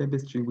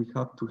electrochemistry, we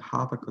have to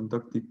have a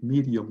conductive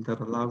medium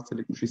that allows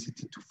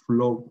electricity to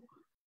flow.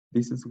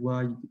 This is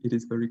why it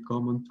is very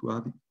common to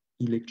add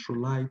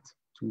electrolyte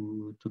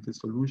to the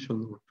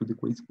solution or to the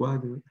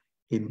wastewater.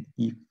 And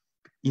if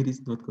it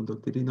is not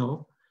conducted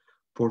enough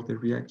for the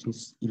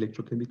reactions,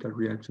 electrochemical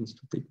reactions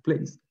to take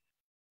place.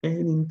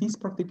 And in this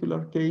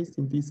particular case,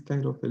 in this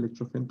kind of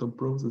electro-Fenton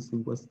process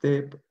in one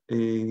step,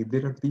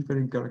 there are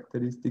different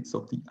characteristics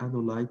of the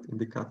anolyte and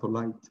the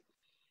catholyte.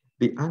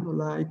 The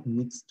anolyte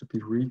needs to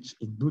be rich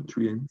in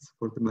nutrients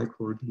for the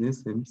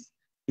microorganisms.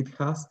 It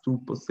has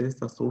to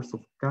possess a source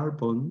of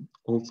carbon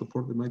also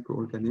for the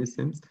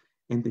microorganisms,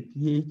 and the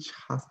pH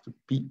has to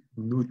be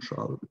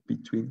neutral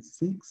between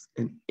 6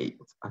 and 8,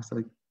 as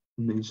I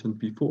mentioned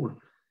before.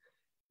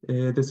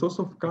 The source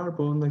of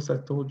carbon, as I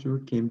told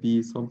you, can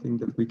be something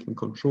that we can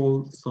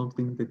control,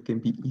 something that can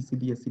be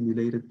easily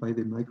assimilated by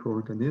the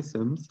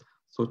microorganisms,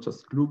 such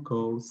as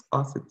glucose,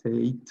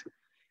 acetate,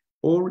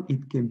 or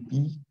it can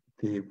be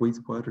the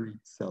wastewater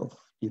itself,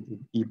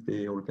 if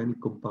the organic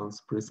compounds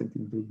present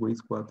in the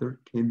wastewater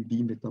can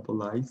be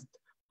metabolized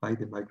by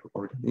the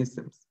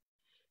microorganisms.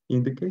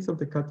 In the case of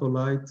the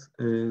catholyte,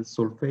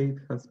 sulfate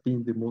has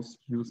been the most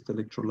used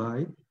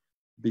electrolyte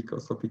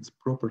because of its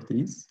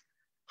properties.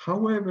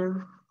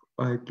 However,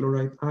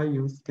 chloride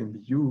ions can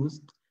be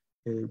used.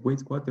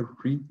 Wastewater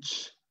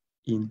rich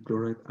in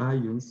chloride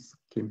ions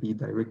can be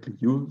directly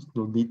used,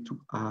 no need to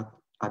add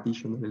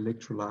additional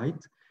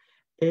electrolyte.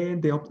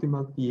 And the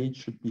optimal pH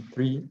should be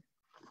 3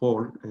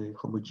 for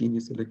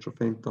homogeneous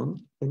electro-Fenton,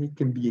 and it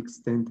can be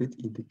extended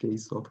in the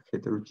case of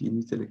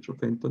heterogeneous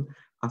electro-Fenton,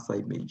 as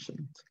I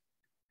mentioned.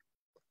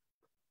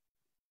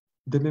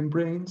 The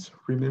membranes,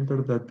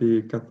 remember that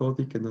the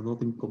cathodic and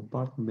anodic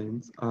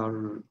compartments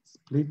are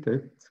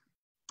splitted,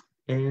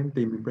 and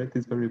the membrane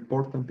is very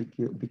important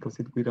because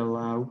it will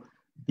allow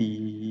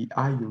the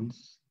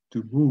ions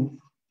to move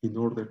in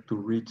order to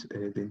reach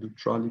the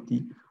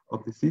neutrality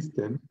of the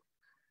system.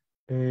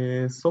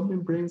 Some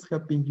membranes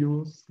have been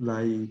used,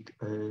 like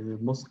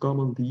most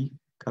commonly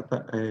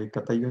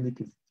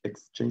cationic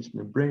exchange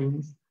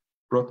membranes,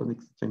 proton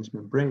exchange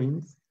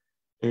membranes.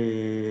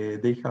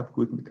 They have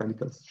good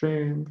mechanical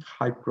strength,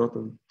 high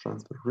proton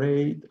transfer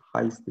rate,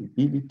 high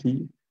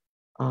stability.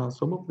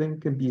 Some of them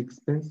can be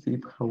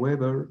expensive,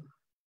 however,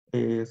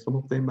 some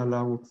of them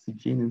allow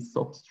oxygen and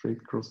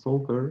substrate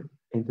crossover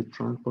and the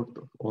transport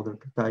of other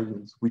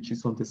cations, which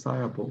is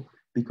undesirable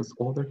because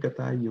other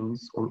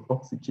cations or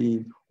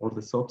oxygen or the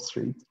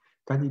substrate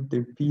can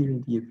interfere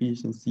in the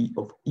efficiency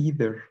of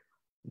either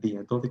the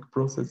anodic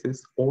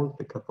processes or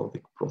the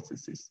cathodic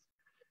processes.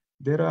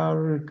 There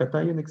are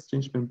cation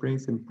exchange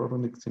membranes and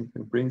proton exchange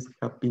membranes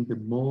have been the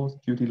most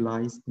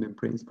utilized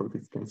membranes for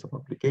these kinds of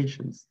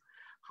applications.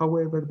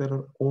 However, there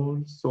are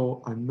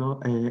also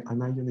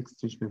anion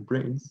exchange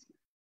membranes,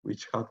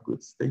 which have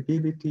good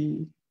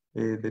stability,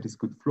 there is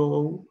good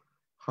flow.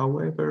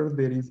 However,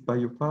 there is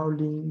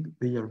biofouling,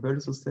 they are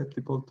very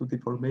susceptible to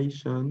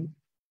deformation,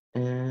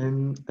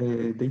 and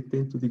they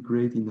tend to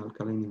degrade in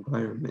alkaline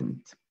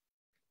environment.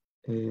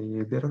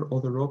 There are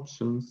other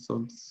options,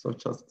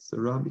 such as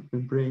ceramic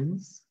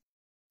membranes.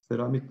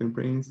 Ceramic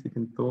membranes,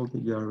 even though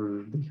they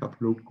have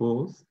low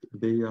cost,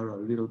 they are a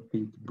little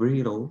bit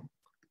brittle.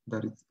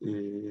 that is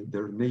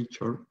their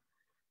nature.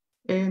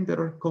 And there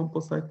are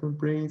composite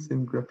membranes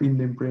and graphene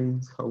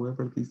membranes.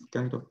 However, these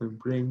kind of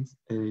membranes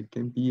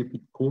can be a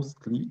bit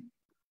costly,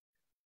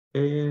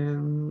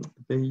 and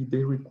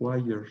they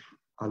require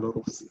a lot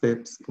of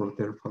steps for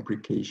their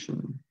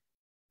fabrication.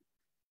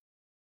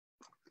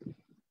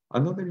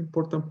 Another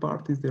important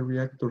part is the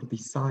reactor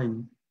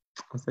design.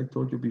 As I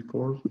told you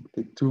before,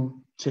 the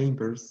two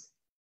chambers,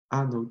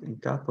 anode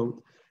and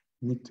cathode,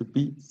 need to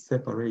be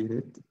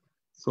separated.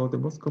 So the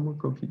most common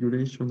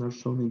configuration are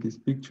shown in this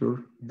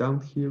picture. Down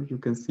here, you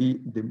can see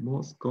the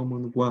most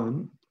common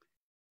one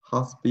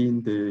has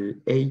been the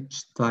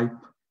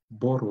H-type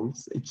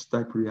bottles,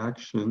 H-type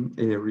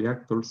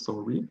reactors,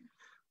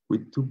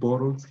 with two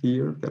bottles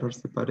here that are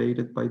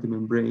separated by the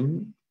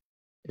membrane.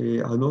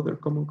 Another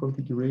common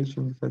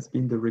configuration has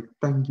been the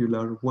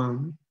rectangular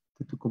one.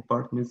 The two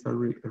compartments are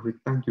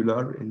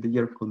rectangular and they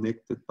are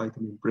connected by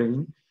the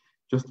membrane,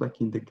 just like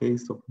in the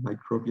case of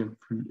microbial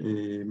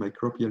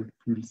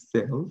fuel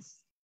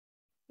cells.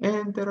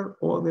 And there are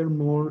other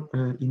more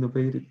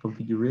innovative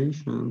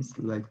configurations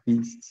like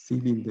these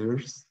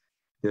cylinders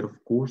that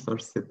of course are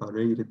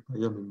separated by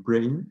a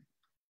membrane.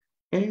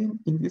 And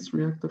in this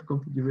reactor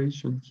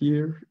configuration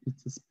here,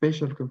 it's a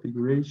special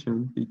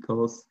configuration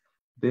because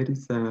there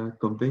is a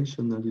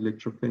conventional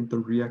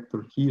electro-Fenton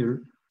reactor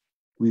here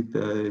with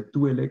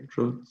two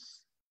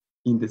electrodes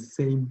in the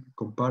same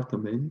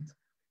compartment.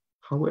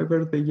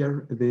 However,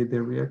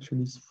 the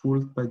reaction is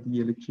fueled by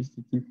the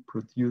electricity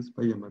produced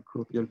by a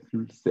microbial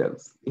fuel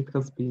cells. It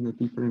has been a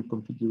different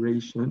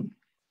configuration,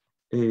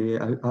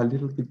 a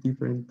little bit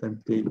different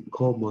than the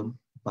common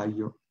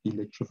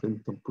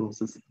Bioelectro-Fenton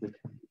process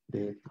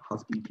that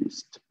has been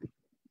used.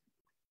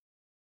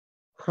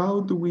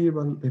 How do we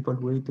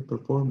evaluate the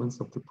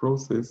performance of the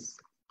process?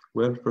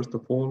 Well, first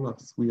of all,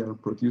 as we are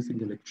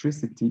producing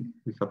electricity,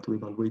 we have to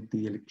evaluate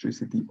the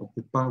electricity of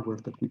the power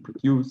that we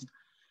produce.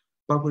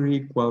 Power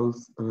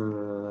equals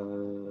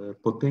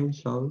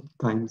potential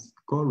times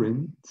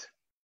current.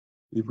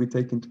 If we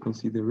take into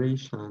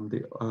consideration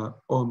the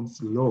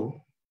Ohm's law,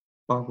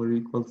 power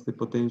equals the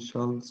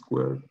potential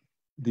squared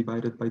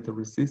divided by the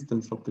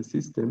resistance of the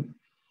system.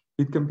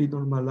 It can be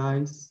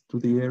normalized to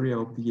the area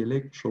of the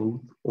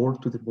electrode or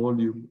to the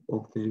volume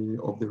of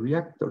the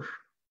reactor.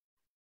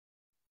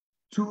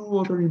 Two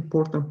other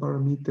important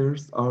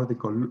parameters are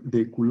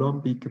the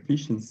Coulombic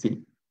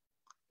efficiency.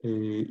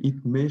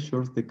 It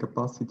measures the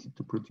capacity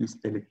to produce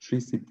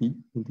electricity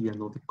in the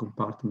anodic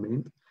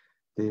compartment,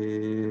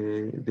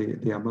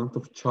 the amount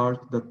of charge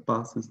that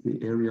passes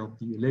the area of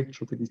the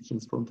electrode that is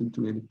transformed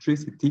into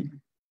electricity.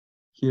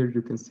 Here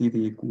you can see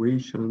the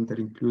equation that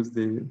includes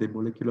the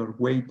molecular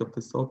weight of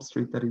the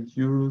substrate that is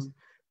used,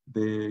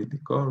 the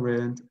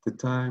current, the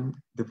time,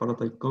 the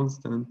Faraday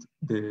constant,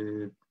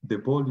 the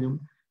volume,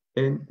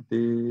 and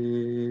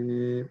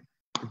the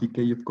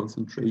decay of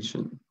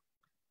concentration.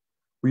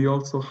 We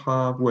also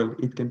have, well,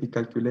 it can be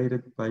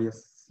calculated by a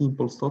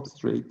simple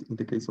substrate in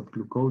the case of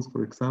glucose,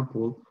 for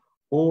example,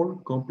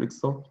 or complex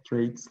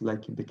substrates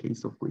like in the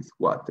case of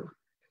wastewater.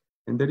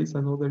 And there is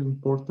another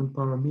important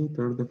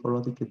parameter, the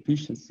Faraday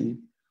efficiency,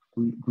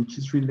 which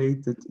is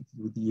related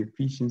to the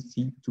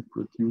efficiency to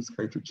produce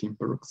hydrogen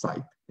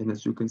peroxide. And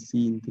as you can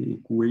see in the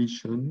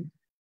equation,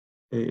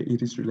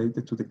 it is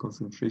related to the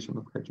concentration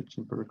of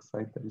hydrogen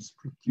peroxide that is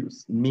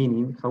produced,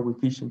 meaning how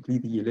efficiently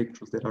the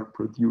electrons that are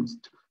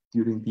produced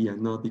during the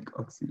anodic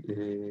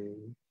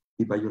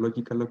the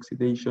biological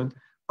oxidation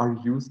are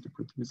used to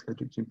produce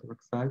hydrogen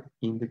peroxide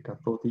in the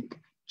cathodic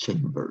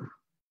chamber.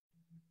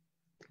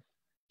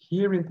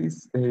 Here in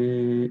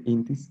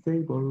this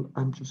table,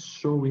 I'm just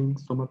showing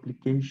some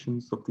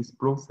applications of this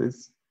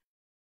process.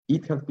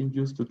 It has been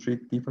used to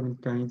treat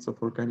different kinds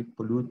of organic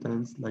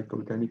pollutants like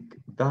organic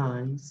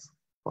dyes,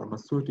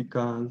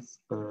 pharmaceuticals,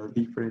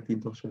 different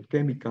industrial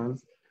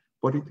chemicals,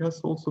 but it has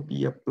also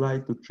been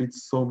applied to treat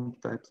some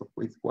types of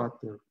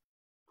wastewater.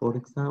 For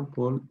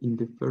example, in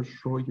the first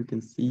row, you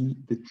can see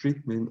the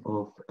treatment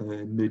of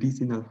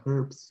medicinal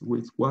herbs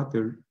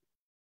wastewater.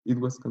 It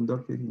was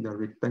conducted in a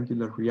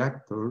rectangular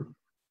reactor.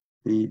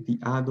 The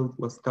anode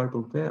was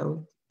carbon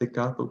felt, the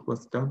cathode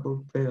was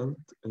carbon felt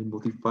and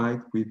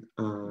modified with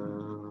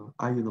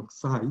iron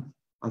oxide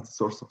as a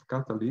source of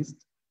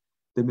catalyst.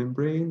 The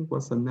membrane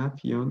was a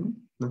Nafion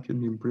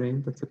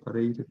membrane that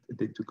separated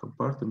the two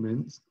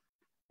compartments.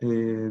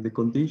 The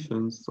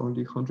conditions,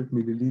 only 100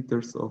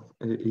 milliliters of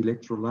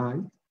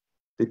electrolyte.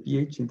 The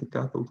pH in the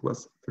cathode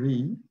was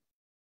 3.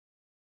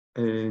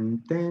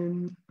 And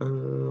then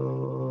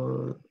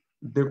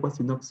there was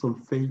enough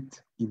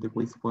sulfate in the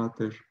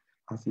wastewater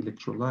as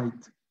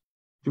electrolyte.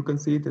 You can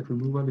see that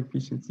removal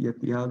efficiency at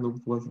the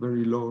anode was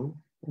very low,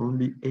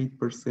 only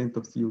 8%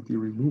 of CO2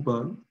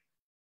 removal.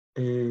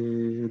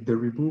 The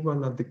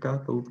removal at the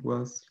cathode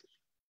was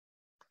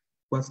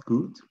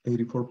good,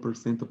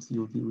 84% of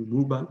CO2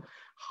 removal.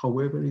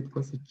 However, it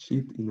was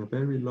achieved in a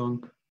very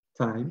long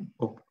time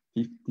of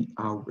 50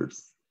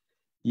 hours.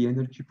 The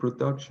energy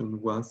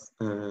production was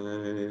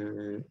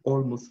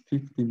almost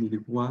 50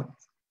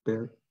 milliwatts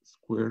per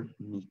square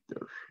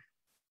meter.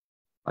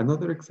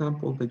 Another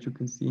example that you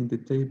can see in the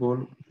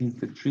table is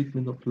the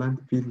treatment of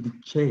landfill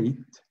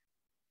leachate.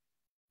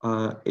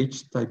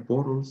 H-type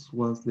bottles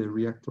was the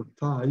reactor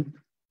type.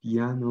 The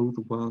anode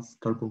was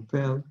carbon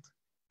felt.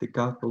 The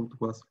cathode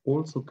was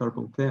also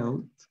carbon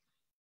felt.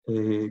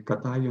 A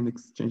cation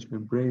exchange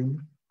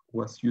membrane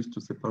was used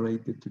to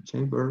separate the two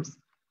chambers.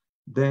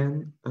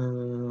 Then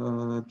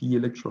the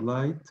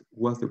electrolyte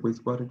was the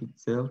wastewater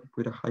itself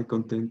with a high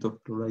content of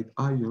chloride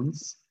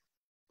ions.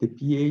 The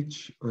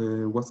pH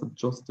was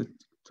adjusted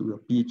to a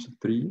pH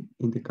 3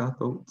 in the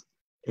cathode,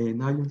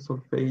 and iron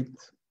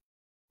sulfate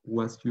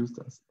was used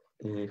as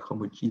a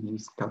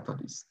homogeneous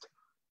catalyst.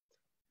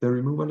 The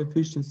removal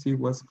efficiency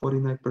was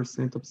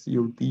 49% of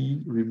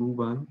COD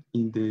removal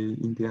in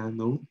the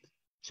anode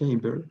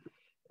chamber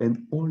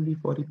and only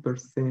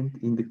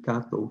 40% in the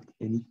cathode,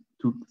 and it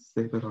took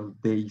several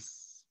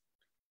days.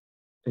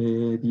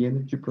 The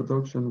energy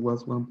production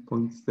was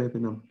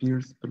 1.7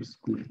 amperes per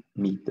square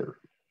meter.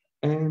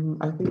 And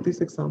I think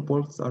these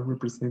examples are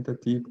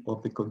representative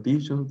of the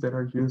conditions that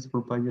are used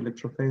for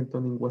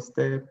Bioelectro-Fenton in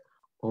WASTEP,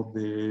 of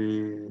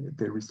the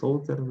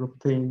results that are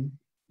obtained.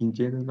 In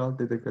general,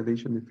 the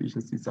degradation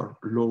efficiencies are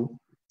low,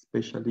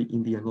 especially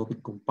in the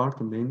anodic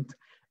compartment,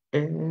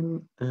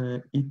 and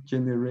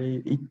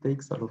it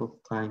takes a lot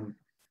of time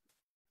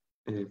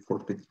for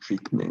the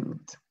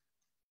treatment.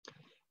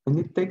 And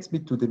it takes me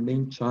to the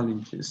main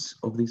challenges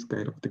of this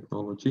kind of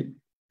technology.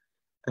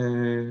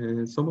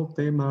 Some of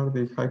them are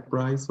the high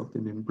price of the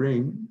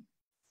membrane.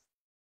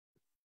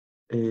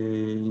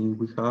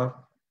 We have,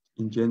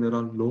 in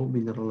general, low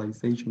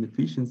mineralization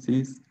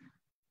efficiencies,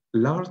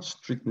 large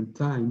treatment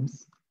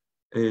times,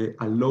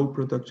 a low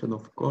production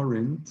of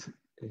current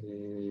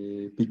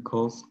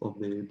because of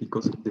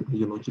the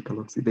biological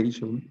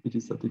oxidation, which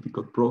is a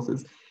difficult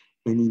process.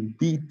 And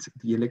indeed,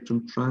 the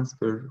electron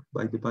transfer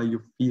by the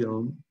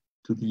biofilm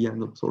to the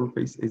anode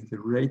surface is the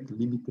rate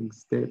limiting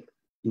step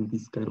in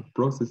this kind of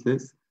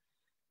processes.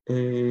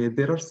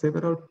 There are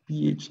several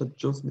pH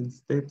adjustment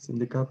steps in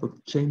the cathode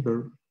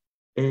chamber,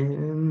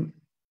 and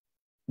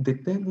the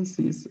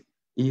tendencies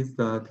is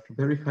that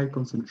very high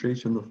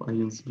concentration of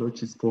ion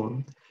sludge is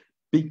formed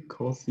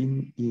because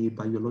in a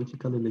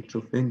biological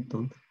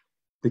electro-Fenton,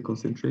 the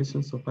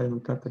concentrations of ion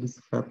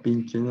catalysts have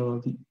been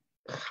generally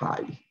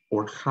high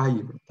or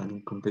higher than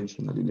in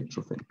conventional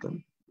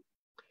electro-Fenton.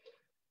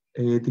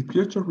 The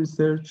future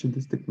research in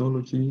this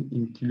technology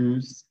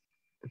includes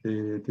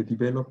the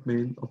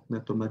development of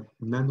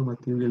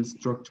nanomaterial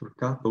structure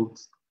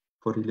cathodes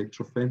for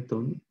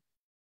electro-Fenton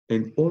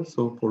and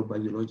also for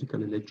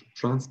biological electron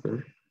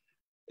transfer.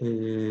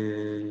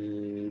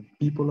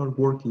 People are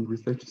working,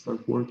 researchers are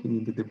working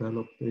in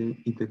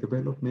the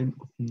development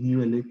of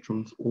new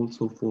electrons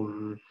also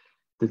for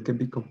that can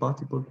be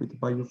compatible with the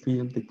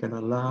biofilm, that can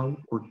allow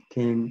or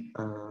can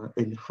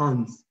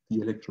enhance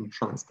the electron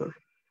transfer.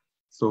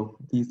 So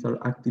these are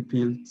active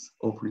fields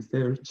of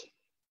research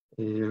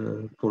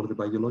for the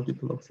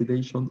biological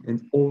oxidation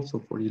and also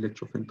for the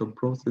electro-Fenton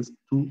process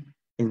to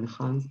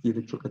enhance the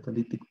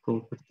electrocatalytic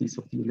properties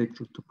of the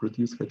electrode to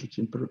produce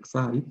hydrogen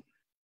peroxide.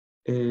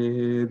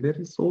 There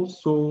is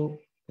also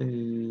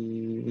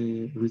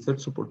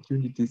research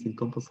opportunities in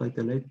composite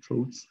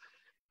electrodes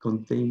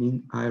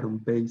containing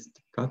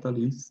iron-based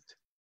catalyst.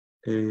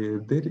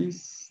 There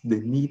is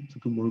the need to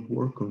do more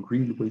work on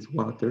real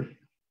wastewater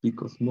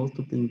because most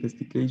of the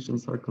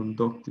investigations are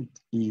conducted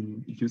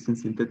in using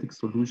synthetic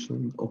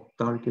solution of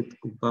target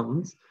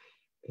compounds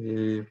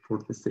for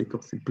the sake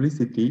of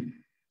simplicity.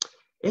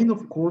 And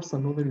of course,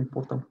 another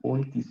important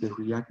point is the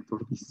reactor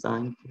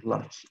design for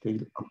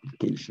large-scale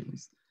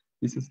applications.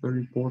 This is very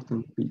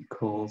important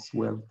because,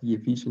 well, the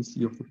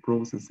efficiency of the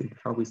process and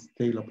how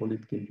scalable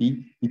it can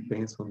be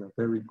depends on a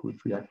very good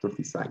reactor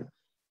design.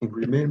 And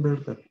remember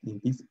that in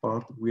this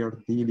part, we are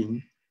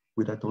dealing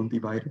with an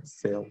undivided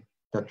cell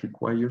that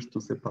requires to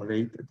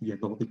separate the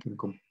anodic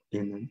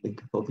and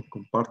cathodic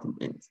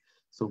compartments.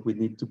 So we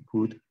need to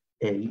put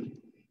a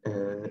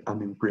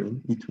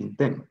membrane between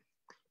them.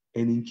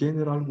 And in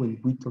general, when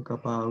we talk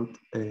about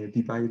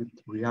divided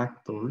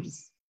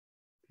reactors,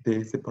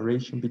 the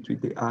separation between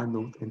the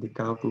anode and the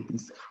cathode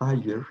is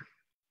higher,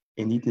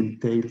 and it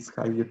entails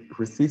higher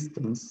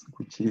resistance,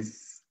 which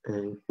is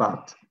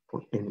bad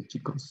for energy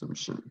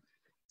consumption.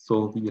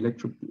 So the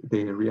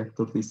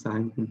reactor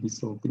design will be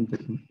something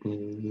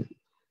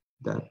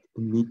that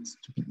needs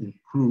to be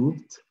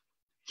improved,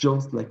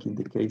 just like in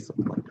the case of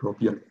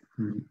microbial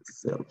fuel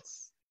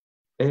cells.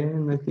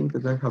 And I think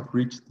that I have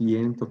reached the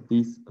end of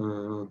this,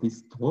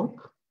 this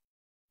talk.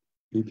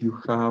 If you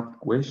have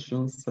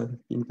questions, I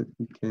think that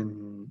we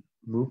can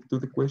move to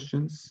the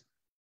questions.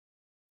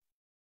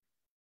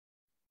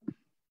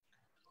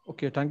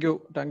 Okay, thank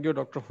you,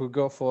 Dr.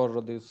 Hugo,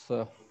 for this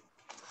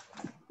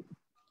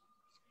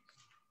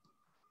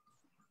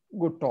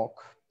good talk.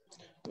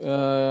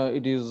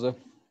 It is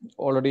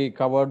already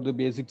covered the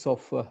basics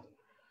of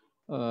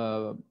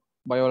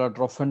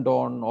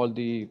Bioelectro-Fenton, all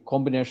the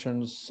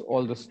combinations,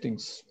 all these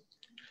things.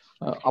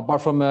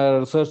 Apart from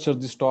a researcher,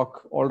 this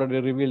talk already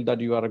revealed that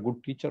you are a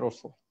good teacher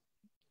also.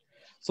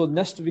 So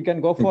next we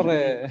can go for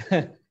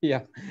a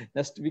yeah.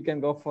 Next we can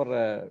go for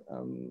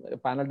a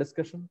panel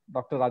discussion.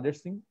 Dr.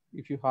 Rajesh Singh,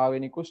 if you have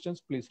any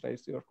questions, please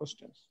raise your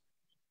questions.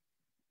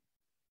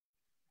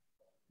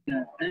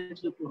 Yeah,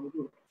 thanks, Dr.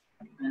 Hugo.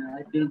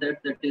 I feel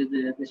that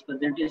this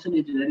presentation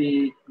is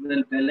very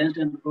well balanced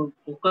and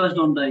focused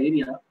on the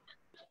area.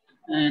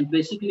 And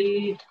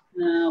basically,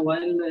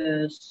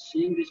 while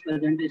seeing this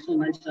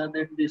presentation, I saw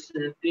that this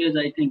phase,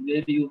 I think,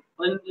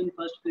 where in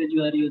first phase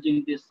you are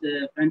using this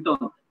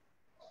Fenton,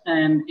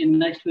 and in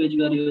next phase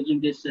you are using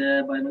this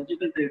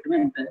biological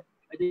treatment.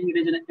 I think it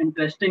is an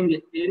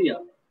interesting area.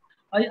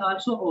 I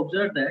also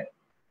observed that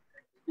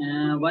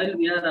while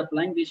we are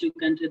applying this, you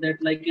can say that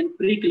like in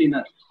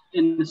pre-cleaner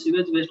in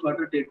sewage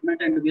wastewater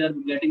treatment, and we are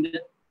getting a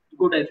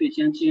good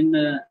efficiency in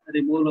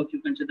removal of,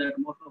 you can say that,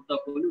 most of the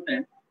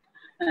pollutant.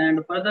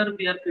 And further,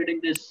 we are feeding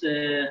this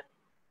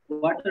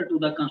water to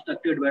the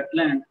constructed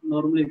wetland.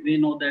 Normally, we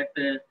know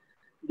that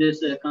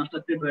this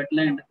constructed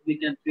wetland, we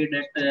can feed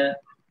at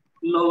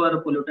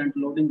lower pollutant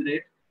loading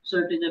rate. So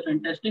it is a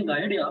fantastic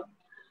idea.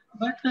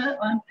 But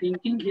I'm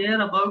thinking here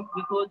about,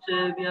 because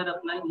we are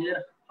applying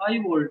here high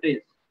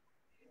voltage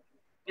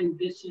in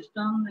this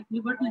system,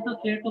 what is the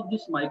fate of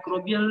this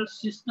microbial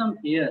system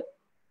here?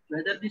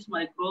 Whether this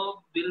microbe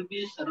will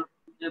be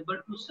able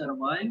to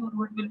survive, or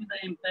what will be the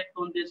impact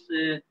on this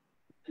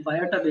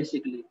biota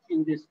basically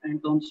in this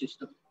Fenton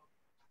system?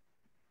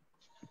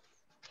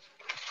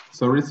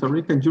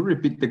 Sorry, can you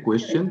repeat the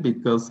question?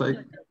 Because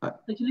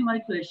actually my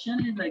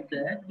question is like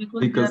that,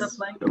 because we are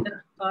applying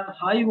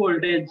high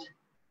voltage.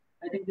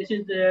 I think this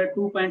is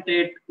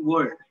 2.8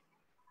 volt.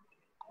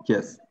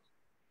 Yes.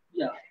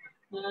 Yeah.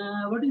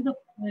 What is the,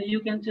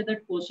 you can say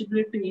that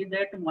possibility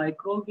that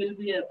microbe will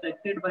be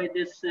affected by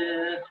this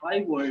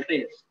high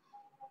voltage?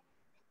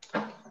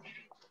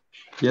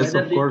 Yes,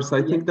 of course.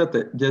 I think that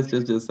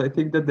yes. I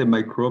think that the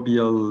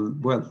microbial,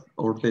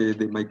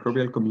 the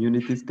microbial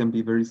communities can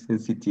be very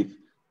sensitive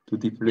to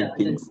different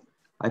things.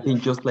 I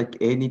think just like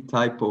any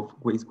type of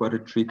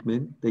wastewater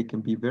treatment, they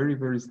can be very,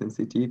 very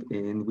sensitive,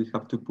 and we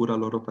have to put a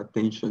lot of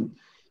attention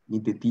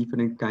in the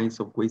different kinds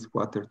of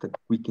wastewater that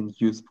we can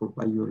use for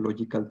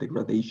biological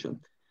degradation.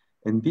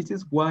 And this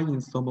is why in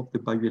some of the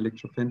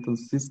bioelectro-Fenton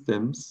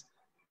systems,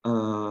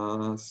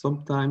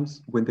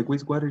 sometimes when the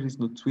wastewater is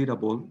not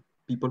treatable,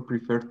 people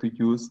prefer to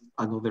use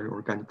another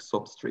organic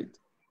substrate,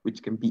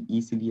 which can be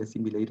easily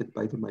assimilated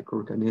by the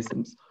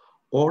microorganisms,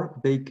 or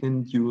they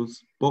can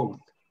use both,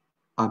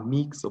 a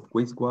mix of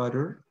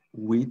wastewater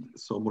with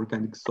some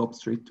organic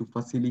substrate to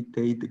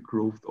facilitate the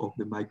growth of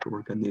the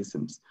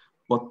microorganisms.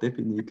 But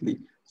definitely,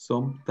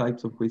 some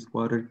types of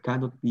wastewater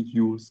cannot be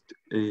used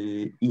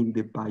in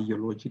the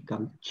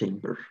biological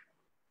chamber.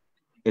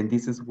 And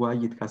this is why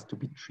it has to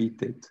be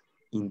treated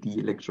in the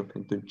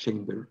electro-Fenton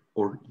chamber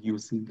or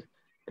using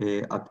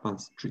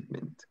advanced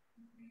treatment.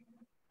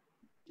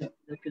 Yeah,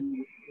 that can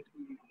be.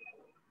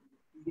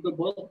 Because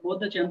both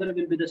the chamber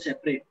will be the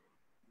separate.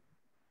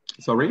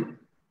 Sorry?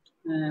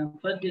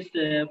 First, this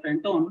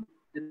Fenton,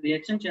 the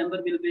reaction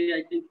chamber will be,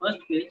 I think, first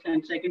phase,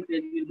 and second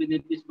phase will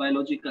be this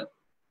biological.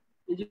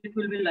 It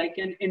will be like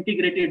an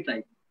integrated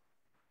type.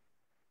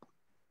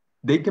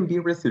 They can be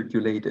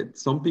recirculated.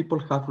 Some people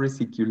have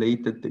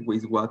recirculated the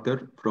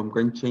wastewater from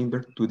one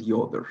chamber to the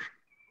other.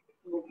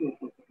 Okay.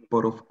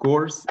 But of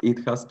course, it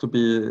has to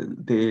be,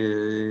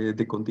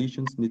 the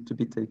conditions need to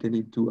be taken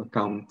into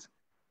account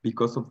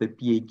because of the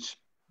pH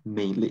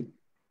mainly.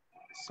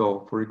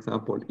 So for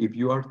example, if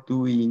you are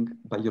doing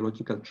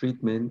biological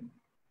treatment,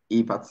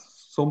 if at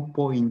some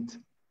point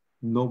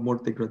no more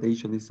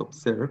degradation is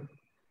observed,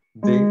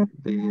 the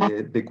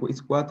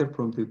wastewater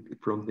from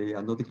the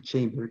anodic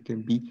chamber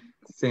can be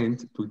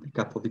sent to the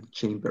cathodic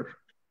chamber.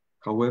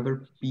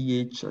 However,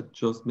 pH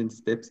adjustment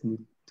steps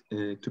need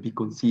to be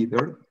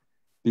considered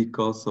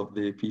because of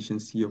the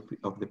efficiency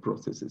of the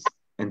processes.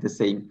 And the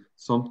same,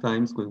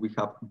 sometimes when we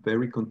have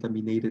very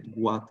contaminated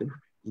water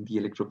in the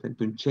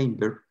electro-Fenton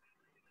chamber,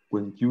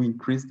 when you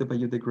increase the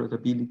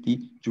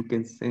biodegradability, you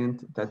can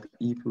send that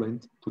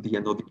effluent to the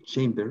anodic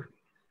chamber,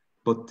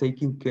 but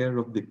taking care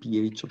of the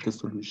pH of the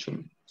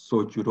solution,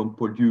 so you don't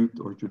pollute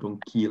or you don't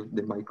kill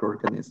the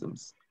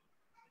microorganisms.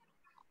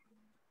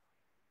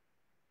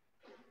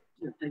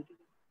 Yeah, thank you.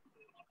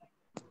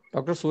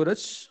 Dr.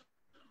 Suraj,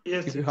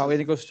 yes, if you have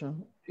any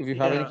question,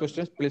 any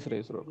questions, please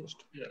raise your question.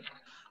 Yeah.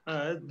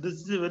 This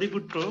is a very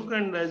good talk,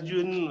 and as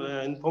you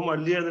informed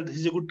earlier that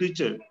he's a good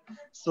teacher.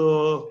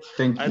 So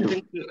thank you. I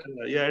think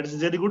it's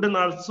very good, and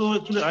also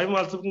actually I'm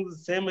also in the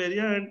same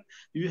area, and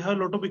you have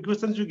a lot of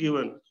equations you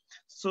given.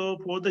 So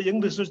for the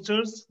young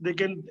researchers, they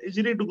can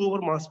easily to go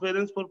for mass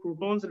balance for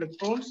protons,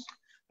 electrons,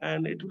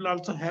 and it will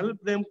also help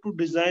them to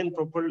design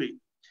properly.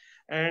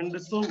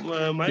 And so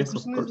my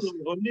question is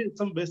only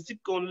some basic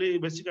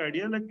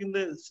idea, like in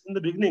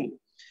the beginning,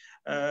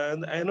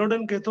 the anode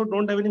and cathode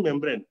don't have any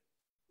membrane.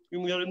 You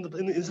are in the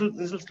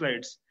initial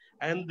slides,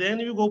 and then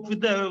you go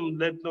with the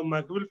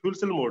microbial fuel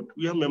cell mode.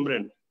 We have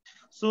membrane.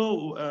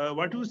 So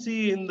what you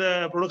see in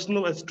the production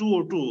of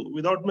H2O2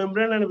 without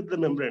membrane and with the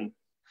membrane,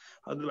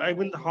 I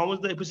mean, how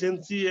much the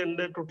efficiency and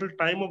the total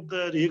time of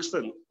the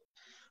reaction,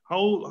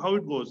 how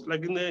it goes.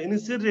 Like in the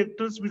initial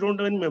reactors, we don't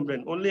have any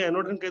membrane, only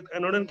anode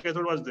and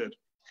cathode was there.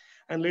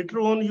 And later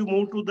on, you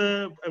move to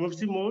the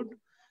MFC mode,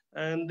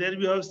 and there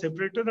we have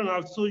separated, and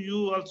also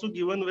you also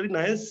given very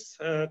nice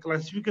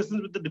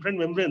classifications with the different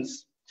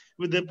membranes,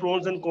 with their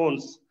pros and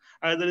cons.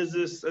 Either is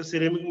this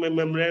ceramic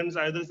membranes,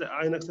 either is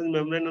ion exchange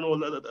membrane, and all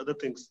the other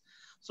things.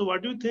 So,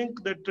 what do you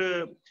think that?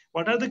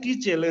 What are the key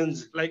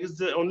challenges? Like, is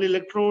the only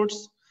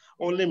electrodes,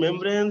 only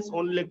membranes,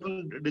 only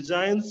electron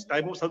designs,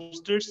 type of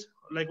substrates?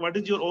 Like, what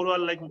is your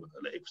overall like?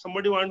 If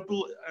somebody want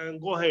to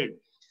go ahead,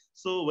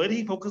 so where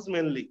he focus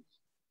mainly?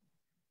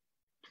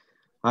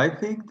 I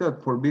think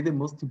that for me, the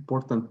most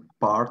important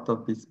part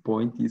of this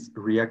point is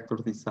reactor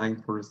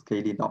design for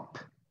scaling up.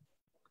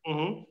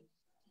 Mm-hmm.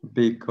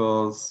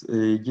 Because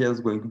yes,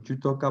 when you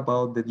talk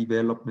about the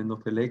development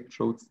of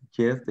electrodes,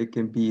 yes, they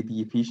can be, the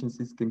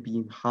efficiencies can be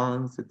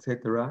enhanced,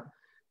 etc.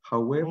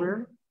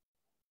 However,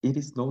 it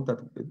is known that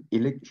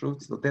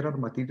electrodes, so there are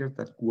materials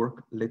that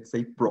work, let's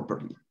say,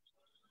 properly.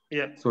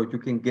 Yeah. So you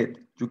can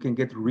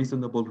get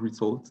reasonable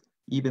results,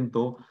 even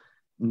though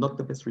not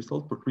the best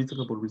result, but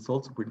reasonable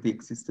results with the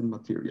existing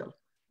material.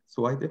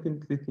 So I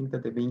definitely think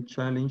that the main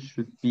challenge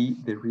should be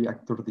the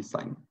reactor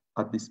design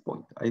at this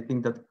point. I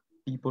think that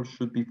people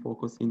should be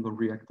focusing on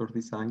reactor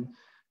design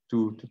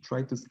to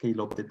try to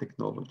scale up the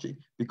technology,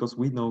 because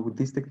we know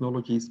this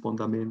technology is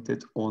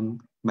fundamented on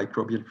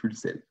microbial fuel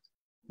cells.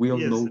 We all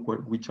know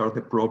which are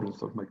the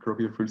problems of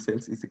microbial fuel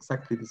cells. It's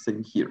exactly the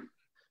same here.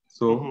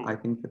 So I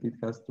think that it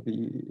has to be,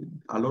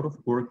 a lot of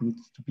work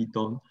needs to be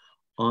done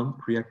on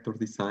reactor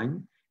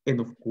design, and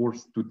of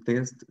course to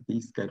test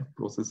these kind of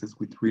processes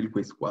with real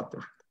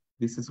wastewater.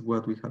 This is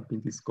what we have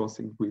been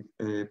discussing with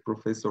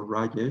Professor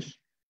Rajesh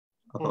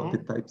about the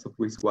types of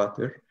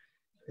wastewater.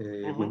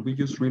 When we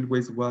use real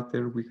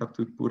wastewater, we have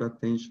to put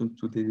attention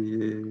to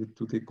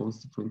the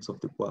constituents of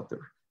the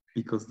water,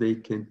 because they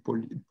can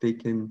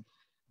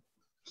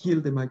kill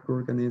the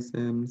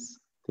microorganisms.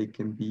 They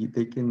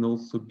can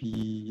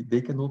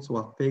also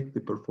affect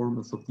the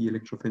performance of the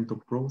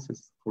electro-Fenton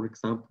process. For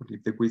example,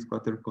 if the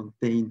wastewater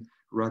contain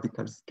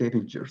radical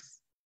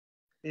scavengers.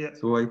 Yeah.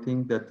 So I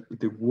think that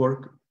the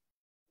work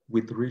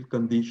with real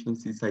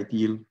conditions is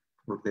ideal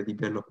for the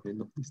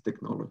development of this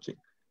technology.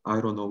 I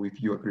don't know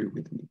if you agree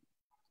with me.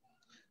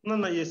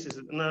 No, yes.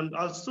 And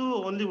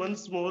also only one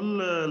small,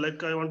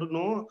 like I want to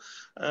know,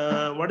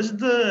 what is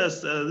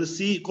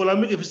the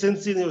Coulombic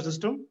efficiency in your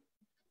system?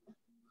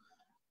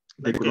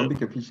 The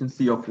Coulombic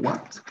efficiency of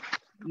what?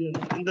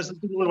 Yeah, in the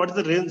system, what is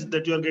the range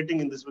that you are getting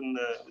in this one,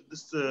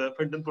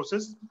 Fenton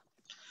process?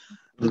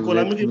 The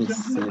Coulombic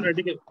efficiency and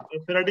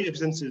ferritic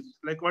efficiencies.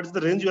 Like, what is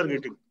the range you are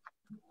getting?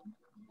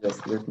 Yes,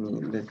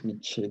 let me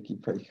check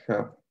if I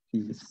have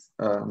these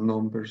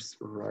numbers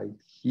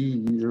right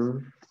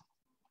here.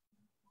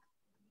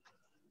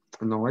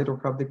 No, I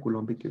don't have the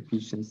Coulombic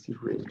efficiency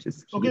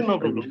ranges here. Okay, no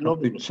problem. I will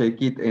have to check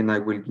it, and I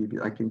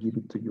can give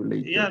it to you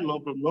later. Yeah, no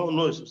problem.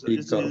 No issues.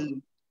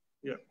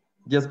 Yeah.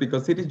 Yes,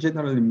 because it is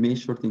generally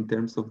measured in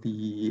terms of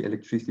the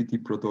electricity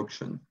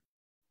production.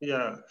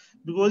 Yeah,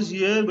 because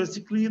here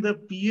basically the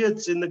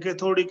pH in the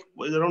cathodic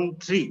is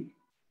around 3.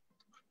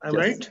 I'm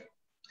right.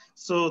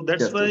 So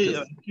that's why,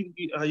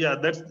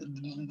 that's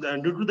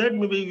due to that,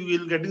 maybe we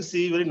will get to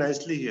see very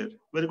nicely here.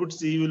 Very good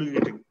see you will be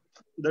getting.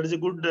 That is a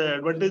good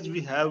advantage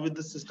we have with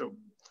the system.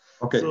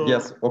 Okay. So,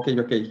 yes. Okay.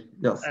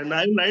 Yes. And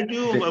I will write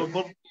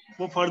you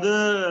for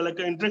further like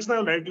interaction. I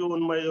will write you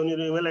on your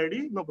email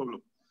ID. No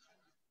problem.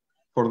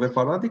 For the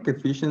ferritic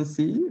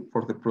efficiency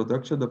for the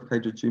production of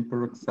hydrogen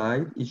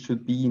peroxide, it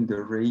should be in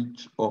the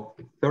range of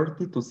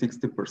 30 to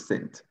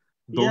 60%.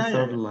 Those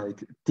are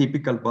like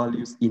typical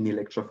values in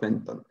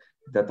electro-Fenton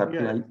that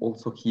apply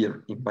also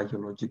here in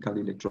biological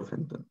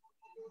electro-Fenton.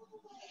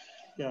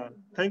 Yeah,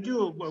 thank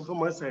you from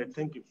my side.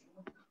 Thank you.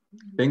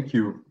 Thank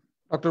you.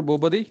 Dr.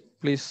 Bobadi,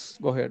 please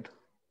go ahead.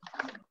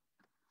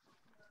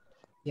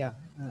 Yeah,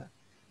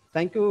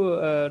 thank you,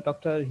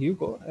 Dr.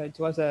 Hugo. It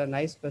was a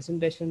nice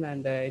presentation,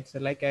 and it's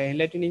like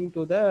enlightening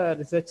to the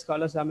research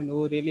scholars, I mean,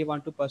 who really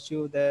want to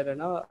pursue their,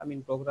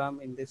 program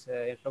in this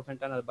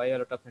electro-Fenton or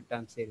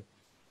Bioelectro-Fenton series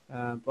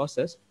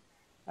process.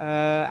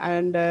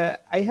 And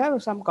I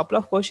have some couple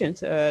of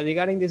questions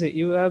regarding this.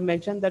 You have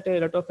mentioned that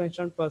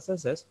electro-Fenton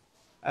processes,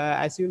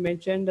 as you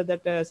mentioned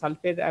that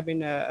sulfate,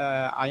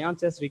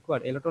 ions is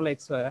required,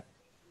 electrolytes.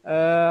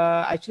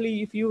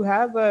 Actually, if you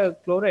have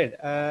chloride,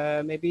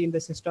 maybe in the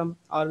system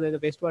or the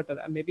wastewater,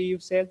 maybe you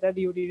said that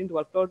you didn't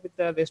work out with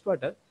the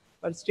wastewater,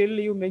 but still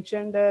you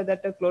mentioned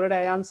that the chloride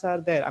ions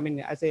are there,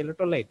 as an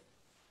electrolyte.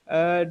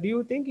 Do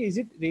you think, is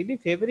it really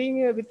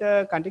favoring with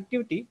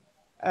conductivity?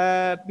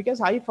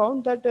 Because I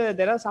found that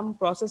there are some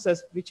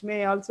processes which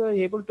may also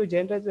able to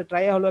generate the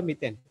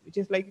trihalomethane, which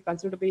is like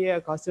considered to be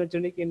a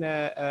carcinogenic in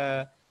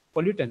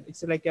pollutant.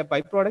 It's like a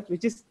byproduct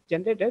which is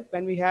generated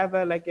when we have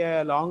like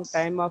a long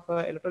time of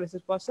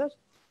electrolysis process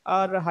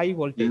or high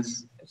voltage.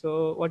 Yes.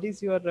 So what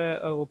is your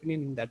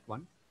opinion in that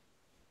one?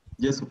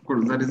 Yes, of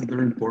course, that is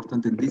very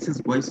important. And this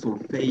is why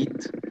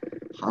sulfate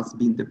has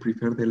been the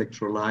preferred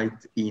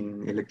electrolyte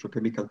in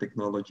electrochemical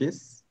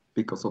technologies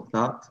because of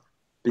that.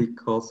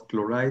 because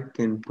chloride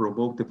can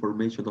provoke the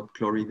formation of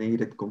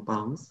chlorinated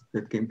compounds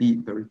that can be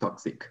very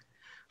toxic.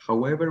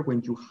 However,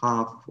 when you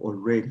have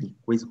already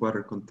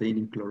wastewater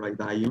containing chloride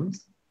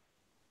ions,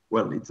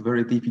 well, it's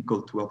very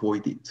difficult to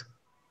avoid it.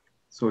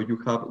 So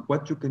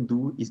what you can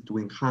do is to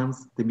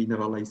enhance the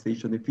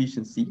mineralization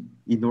efficiency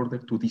in order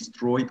to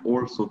destroy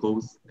also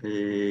those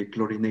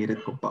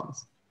chlorinated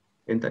compounds.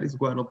 And that is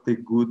one of the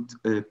good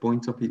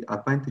points of the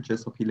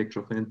advantages of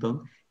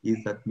Electro-Fenton,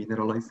 is that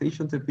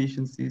mineralization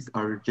efficiencies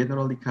are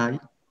generally high,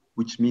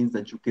 which means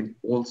that you can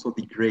also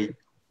degrade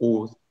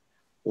all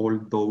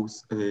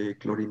those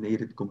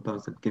chlorinated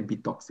compounds that can be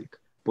toxic.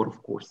 But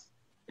of course,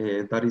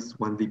 that is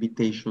one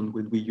limitation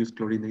when we use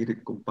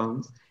chlorinated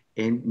compounds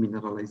and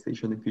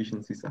mineralization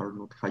efficiencies are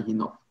not high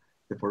enough,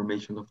 the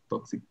formation of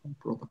toxic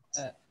products.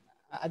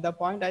 At the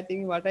point, I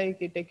think what I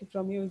can take it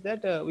from you is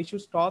that we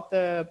should stop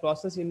the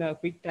process in a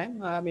quick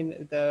time. I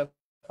mean, the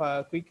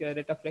quick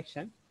rate of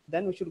flexion.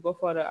 Then we should go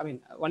for, I mean,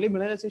 only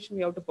mineralization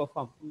we have to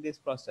perform in this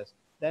process.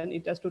 Then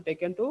it has to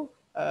take into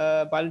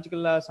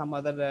biological or some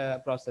other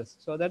process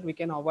so that we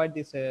can avoid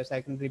this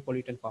secondary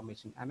pollutant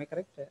formation. Am I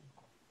correct?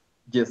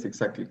 Yes,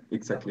 exactly.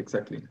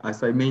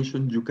 As I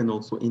mentioned, you can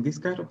also, in this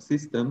kind of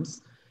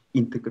systems,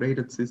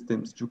 integrated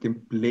systems, you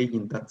can play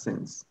in that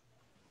sense.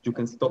 You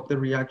can stop the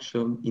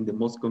reaction in the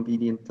most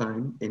convenient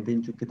time, and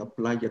then you can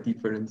apply a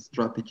different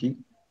strategy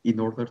in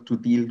order to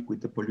deal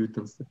with the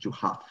pollutants that you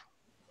have.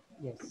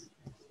 Yes.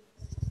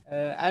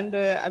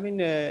 I mean,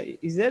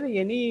 is there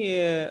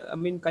any, I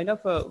mean, kind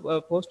of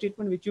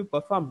post-treatment which you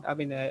performed? I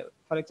mean,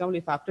 for example,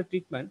 if after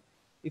treatment,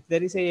 if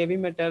there is a heavy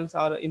metals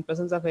or in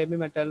presence of heavy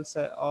metals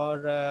or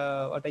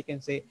what I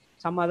can say,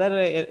 some other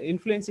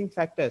influencing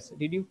factors,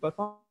 did you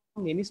perform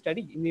any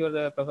study in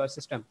your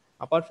system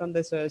apart from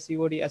this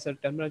COD as a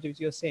terminology which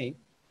you're saying?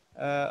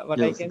 What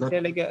yes, I can say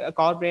like a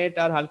carbonate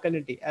or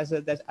alkalinity as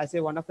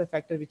a one of the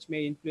factors which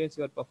may influence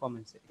your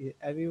performance.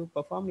 Have you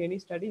performed any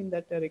study in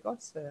that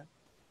regards?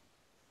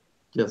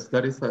 Yes,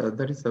 that is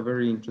a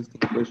very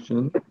interesting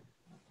question,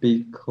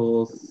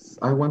 because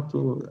I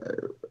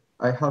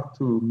have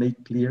to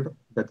make clear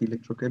that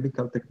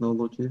electrochemical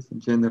technologies in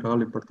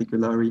general, and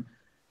particularly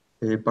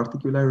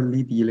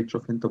the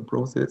Electro-Fenton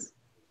process,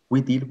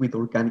 we deal with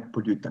organic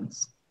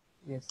pollutants.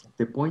 Yes, sir.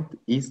 The point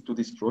is to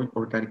destroy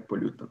organic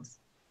pollutants.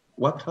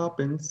 What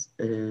happens,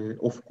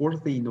 of course,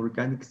 the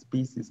inorganic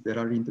species that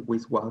are in the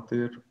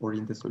wastewater or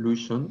in the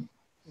solution,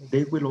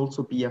 they will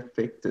also be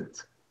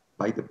affected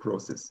by the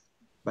process,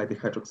 by the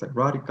hydroxide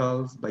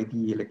radicals, by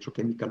the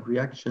electrochemical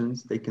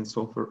reactions. They can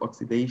suffer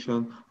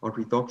oxidation or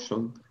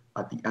reduction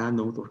at the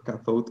anode or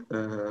cathode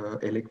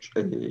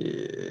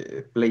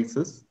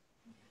places.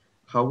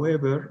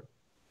 However,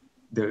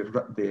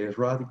 the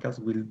radicals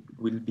will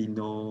be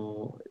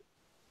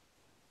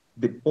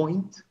the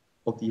point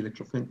of the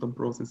Electro-Fenton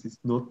process is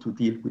not to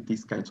deal with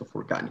these kinds of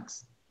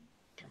organics.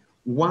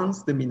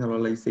 Once the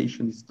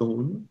mineralization is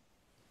done,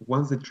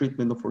 once the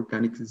treatment of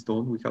organics is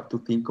done, we have to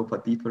think of a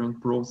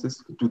different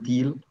process to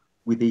deal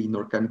with the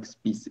inorganic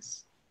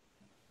species.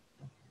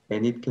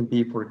 And it can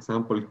be, for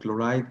example,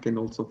 chloride can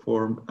also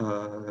form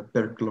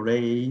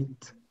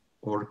perchlorate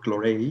or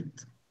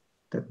chlorate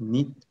that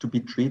need to be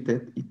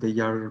treated if they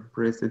are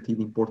present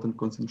in important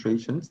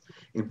concentrations.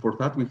 And for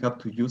that, we have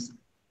to use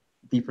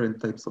different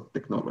types of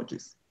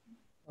technologies.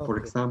 Okay. For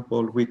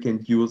example, we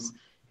can use,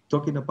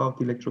 talking about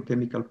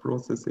electrochemical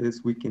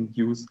processes, we can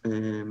use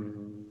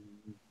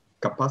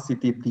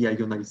capacitive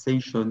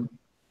deionization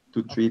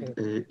to treat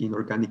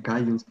inorganic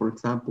ions, for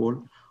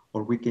example,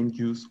 or we can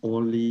use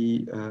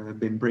only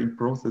membrane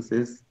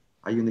processes,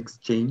 ion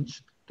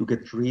exchange, to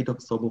get rid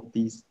of some of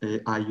these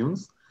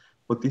ions.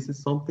 But this is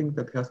something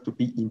that has to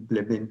be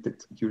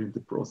implemented during the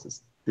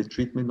process, the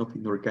treatment of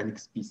inorganic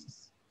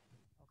species.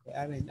 Okay,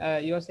 I mean,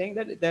 you are saying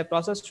that the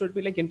process should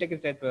be like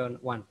integrated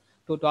one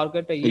to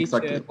target each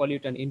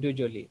pollutant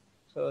individually.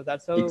 So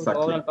that's how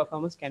overall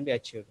performance can be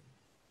achieved.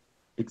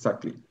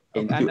 Exactly.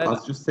 Okay, and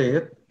as you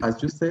said,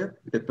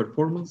 the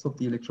performance of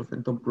the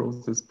Electro-Fenton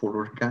process for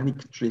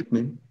organic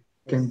treatment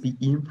can be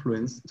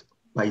influenced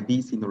by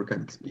these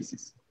inorganic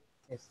species.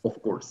 Yes.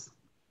 Of course.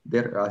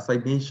 There, as I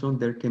mentioned,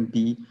 there can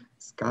be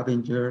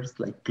scavengers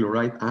like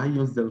chloride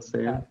ions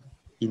themselves.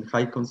 In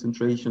high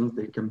concentrations,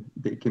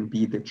 they can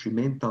be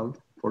detrimental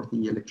for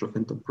the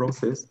Electro-Fenton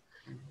process.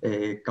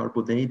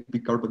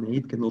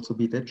 Bicarbonate can also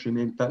be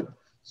detrimental.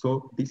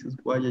 So this is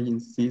why I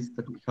insist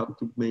that we have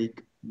to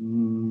make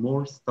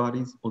more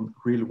studies on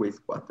real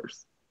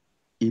wastewaters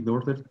in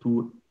order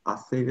to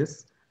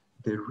assess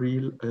the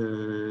real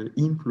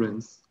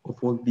influence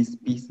of all these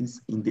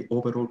species in the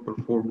overall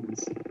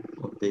performance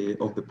of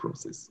the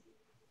process.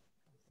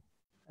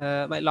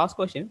 My last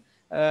question,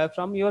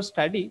 from your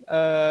study,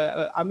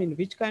 I mean,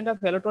 which kind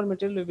of electrode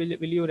material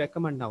will you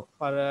recommend now?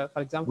 For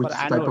example, which for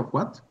anode, type of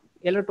what?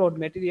 Electrode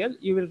material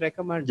you will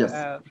recommend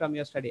from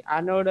your study.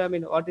 Anode, I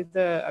mean, what is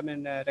the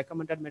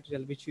recommended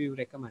material which you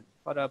recommend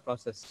for a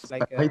process?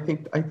 Like I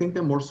think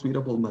the most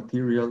suitable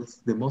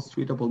materials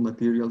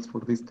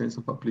for these kinds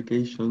of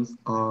applications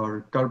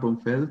are carbon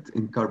felt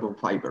and carbon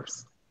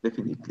fibers,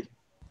 definitely.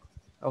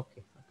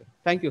 Okay.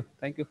 Thank you.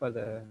 Thank you for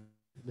the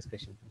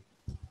discussion.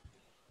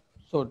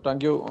 So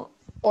thank you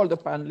all the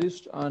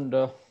panelists and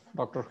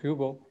Dr.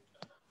 Hugo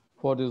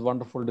for these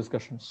wonderful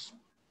discussions.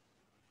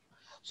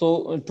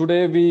 So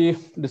today we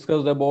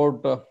discussed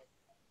about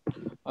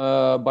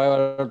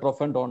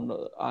Bioelectro-Fenton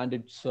and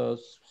its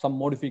some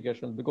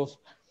modifications, because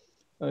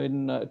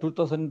in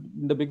 2000,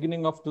 in the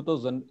beginning of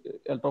 2000,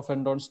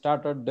 Electro-Fenton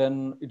started,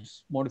 then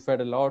it's modified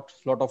a lot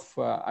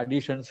of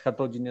additions,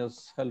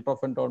 heterogeneous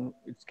Electro-Fenton,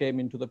 it came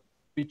into the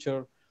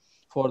picture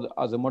for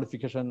as a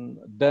modification.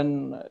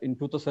 Then in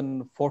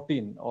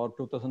 2014 or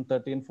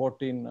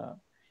 2013-14,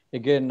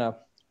 again,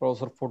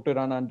 Professor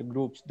Fortiran and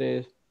groups,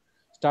 they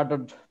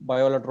started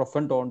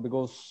Bioelectro-Fenton,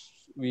 because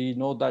we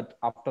know that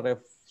after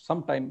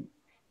some time,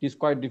 it is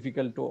quite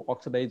difficult to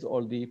oxidize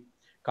all the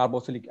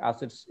carboxylic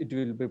acids. It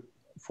will be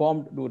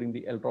formed during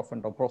the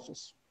Electro-Fenton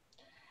process.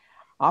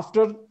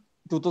 After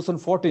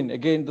 2014,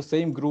 again, the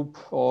same group,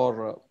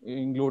 or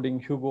including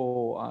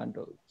Hugo and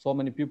so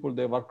many people,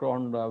 they worked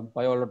on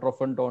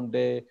Bioelectro-Fenton.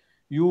 They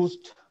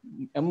used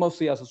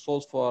MFC as a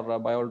source for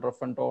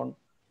Bioelectro-Fenton.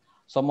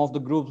 Some of the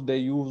groups, they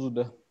used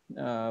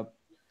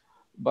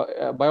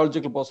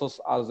biological process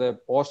as a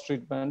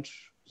post-treatment.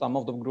 Some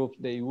of the groups,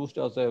 they used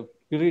as a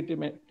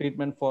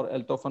pre-treatment for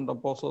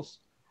Electro-Fenton process.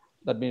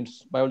 That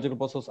means biological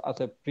process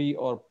as a pre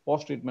or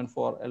post-treatment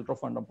for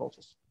Electro-Fenton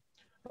process.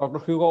 Dr.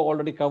 Hugo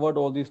already covered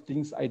all these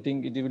things. I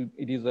think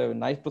it is a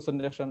nice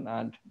presentation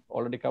and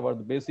already covered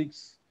the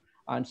basics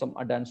and some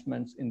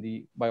advancements in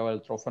the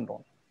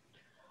Bioelectro-Fenton.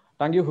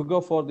 Thank you,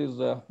 Hugo, for this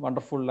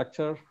wonderful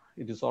lecture.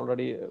 It is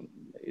already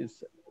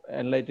is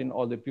enlightening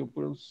all the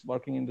pupils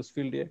working in this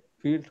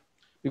field,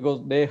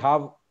 because they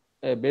have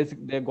a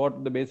basic, they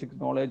got the basic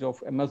knowledge of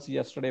MSc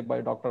yesterday by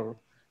Dr.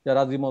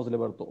 Gerasimos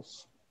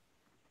Libertos.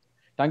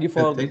 Thank you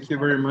for thank you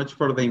very much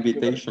for the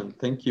invitation.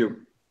 Thank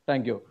you.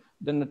 Thank you.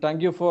 Then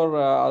thank you for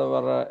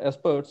our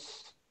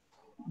experts,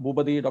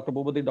 Dr.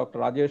 Bhubadi, Dr.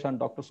 Rajesh, and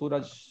Dr.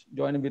 Suraj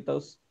joining with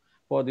us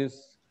for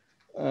this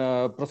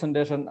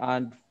presentation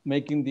and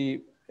making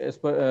the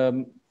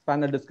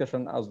panel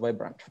discussion as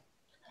vibrant.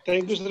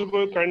 Thank you, sir,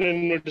 for kind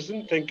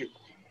invitation. Thank you.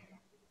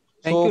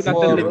 Thank you,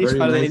 Dr. Nitish, for the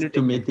nice invitation.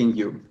 to meeting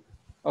you.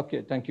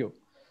 Okay, thank you.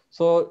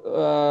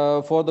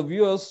 So for the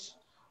viewers,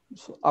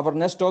 our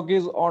next talk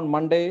is on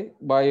Monday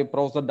by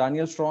Professor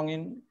Daniel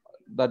Strongin.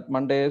 That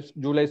Monday is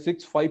July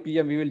 6, 5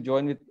 p.m. We will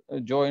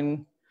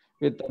join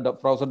with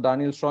Professor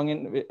Daniel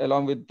Strongin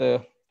along with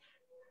the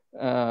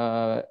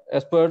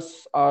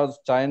experts as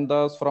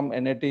Chayandas from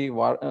NIT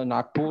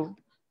Nagpur,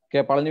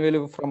 K.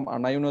 Palanivelu from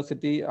Anna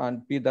University,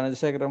 and P.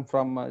 Dhanajeshekaram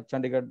from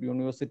Chandigarh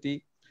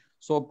University.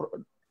 So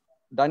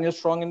Daniel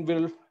Strongin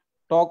will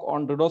talk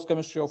on redox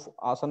chemistry of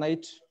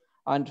arsenite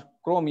and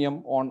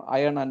chromium on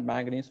iron and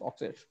manganese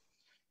oxide.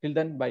 Till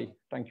then, bye.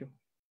 Thank you.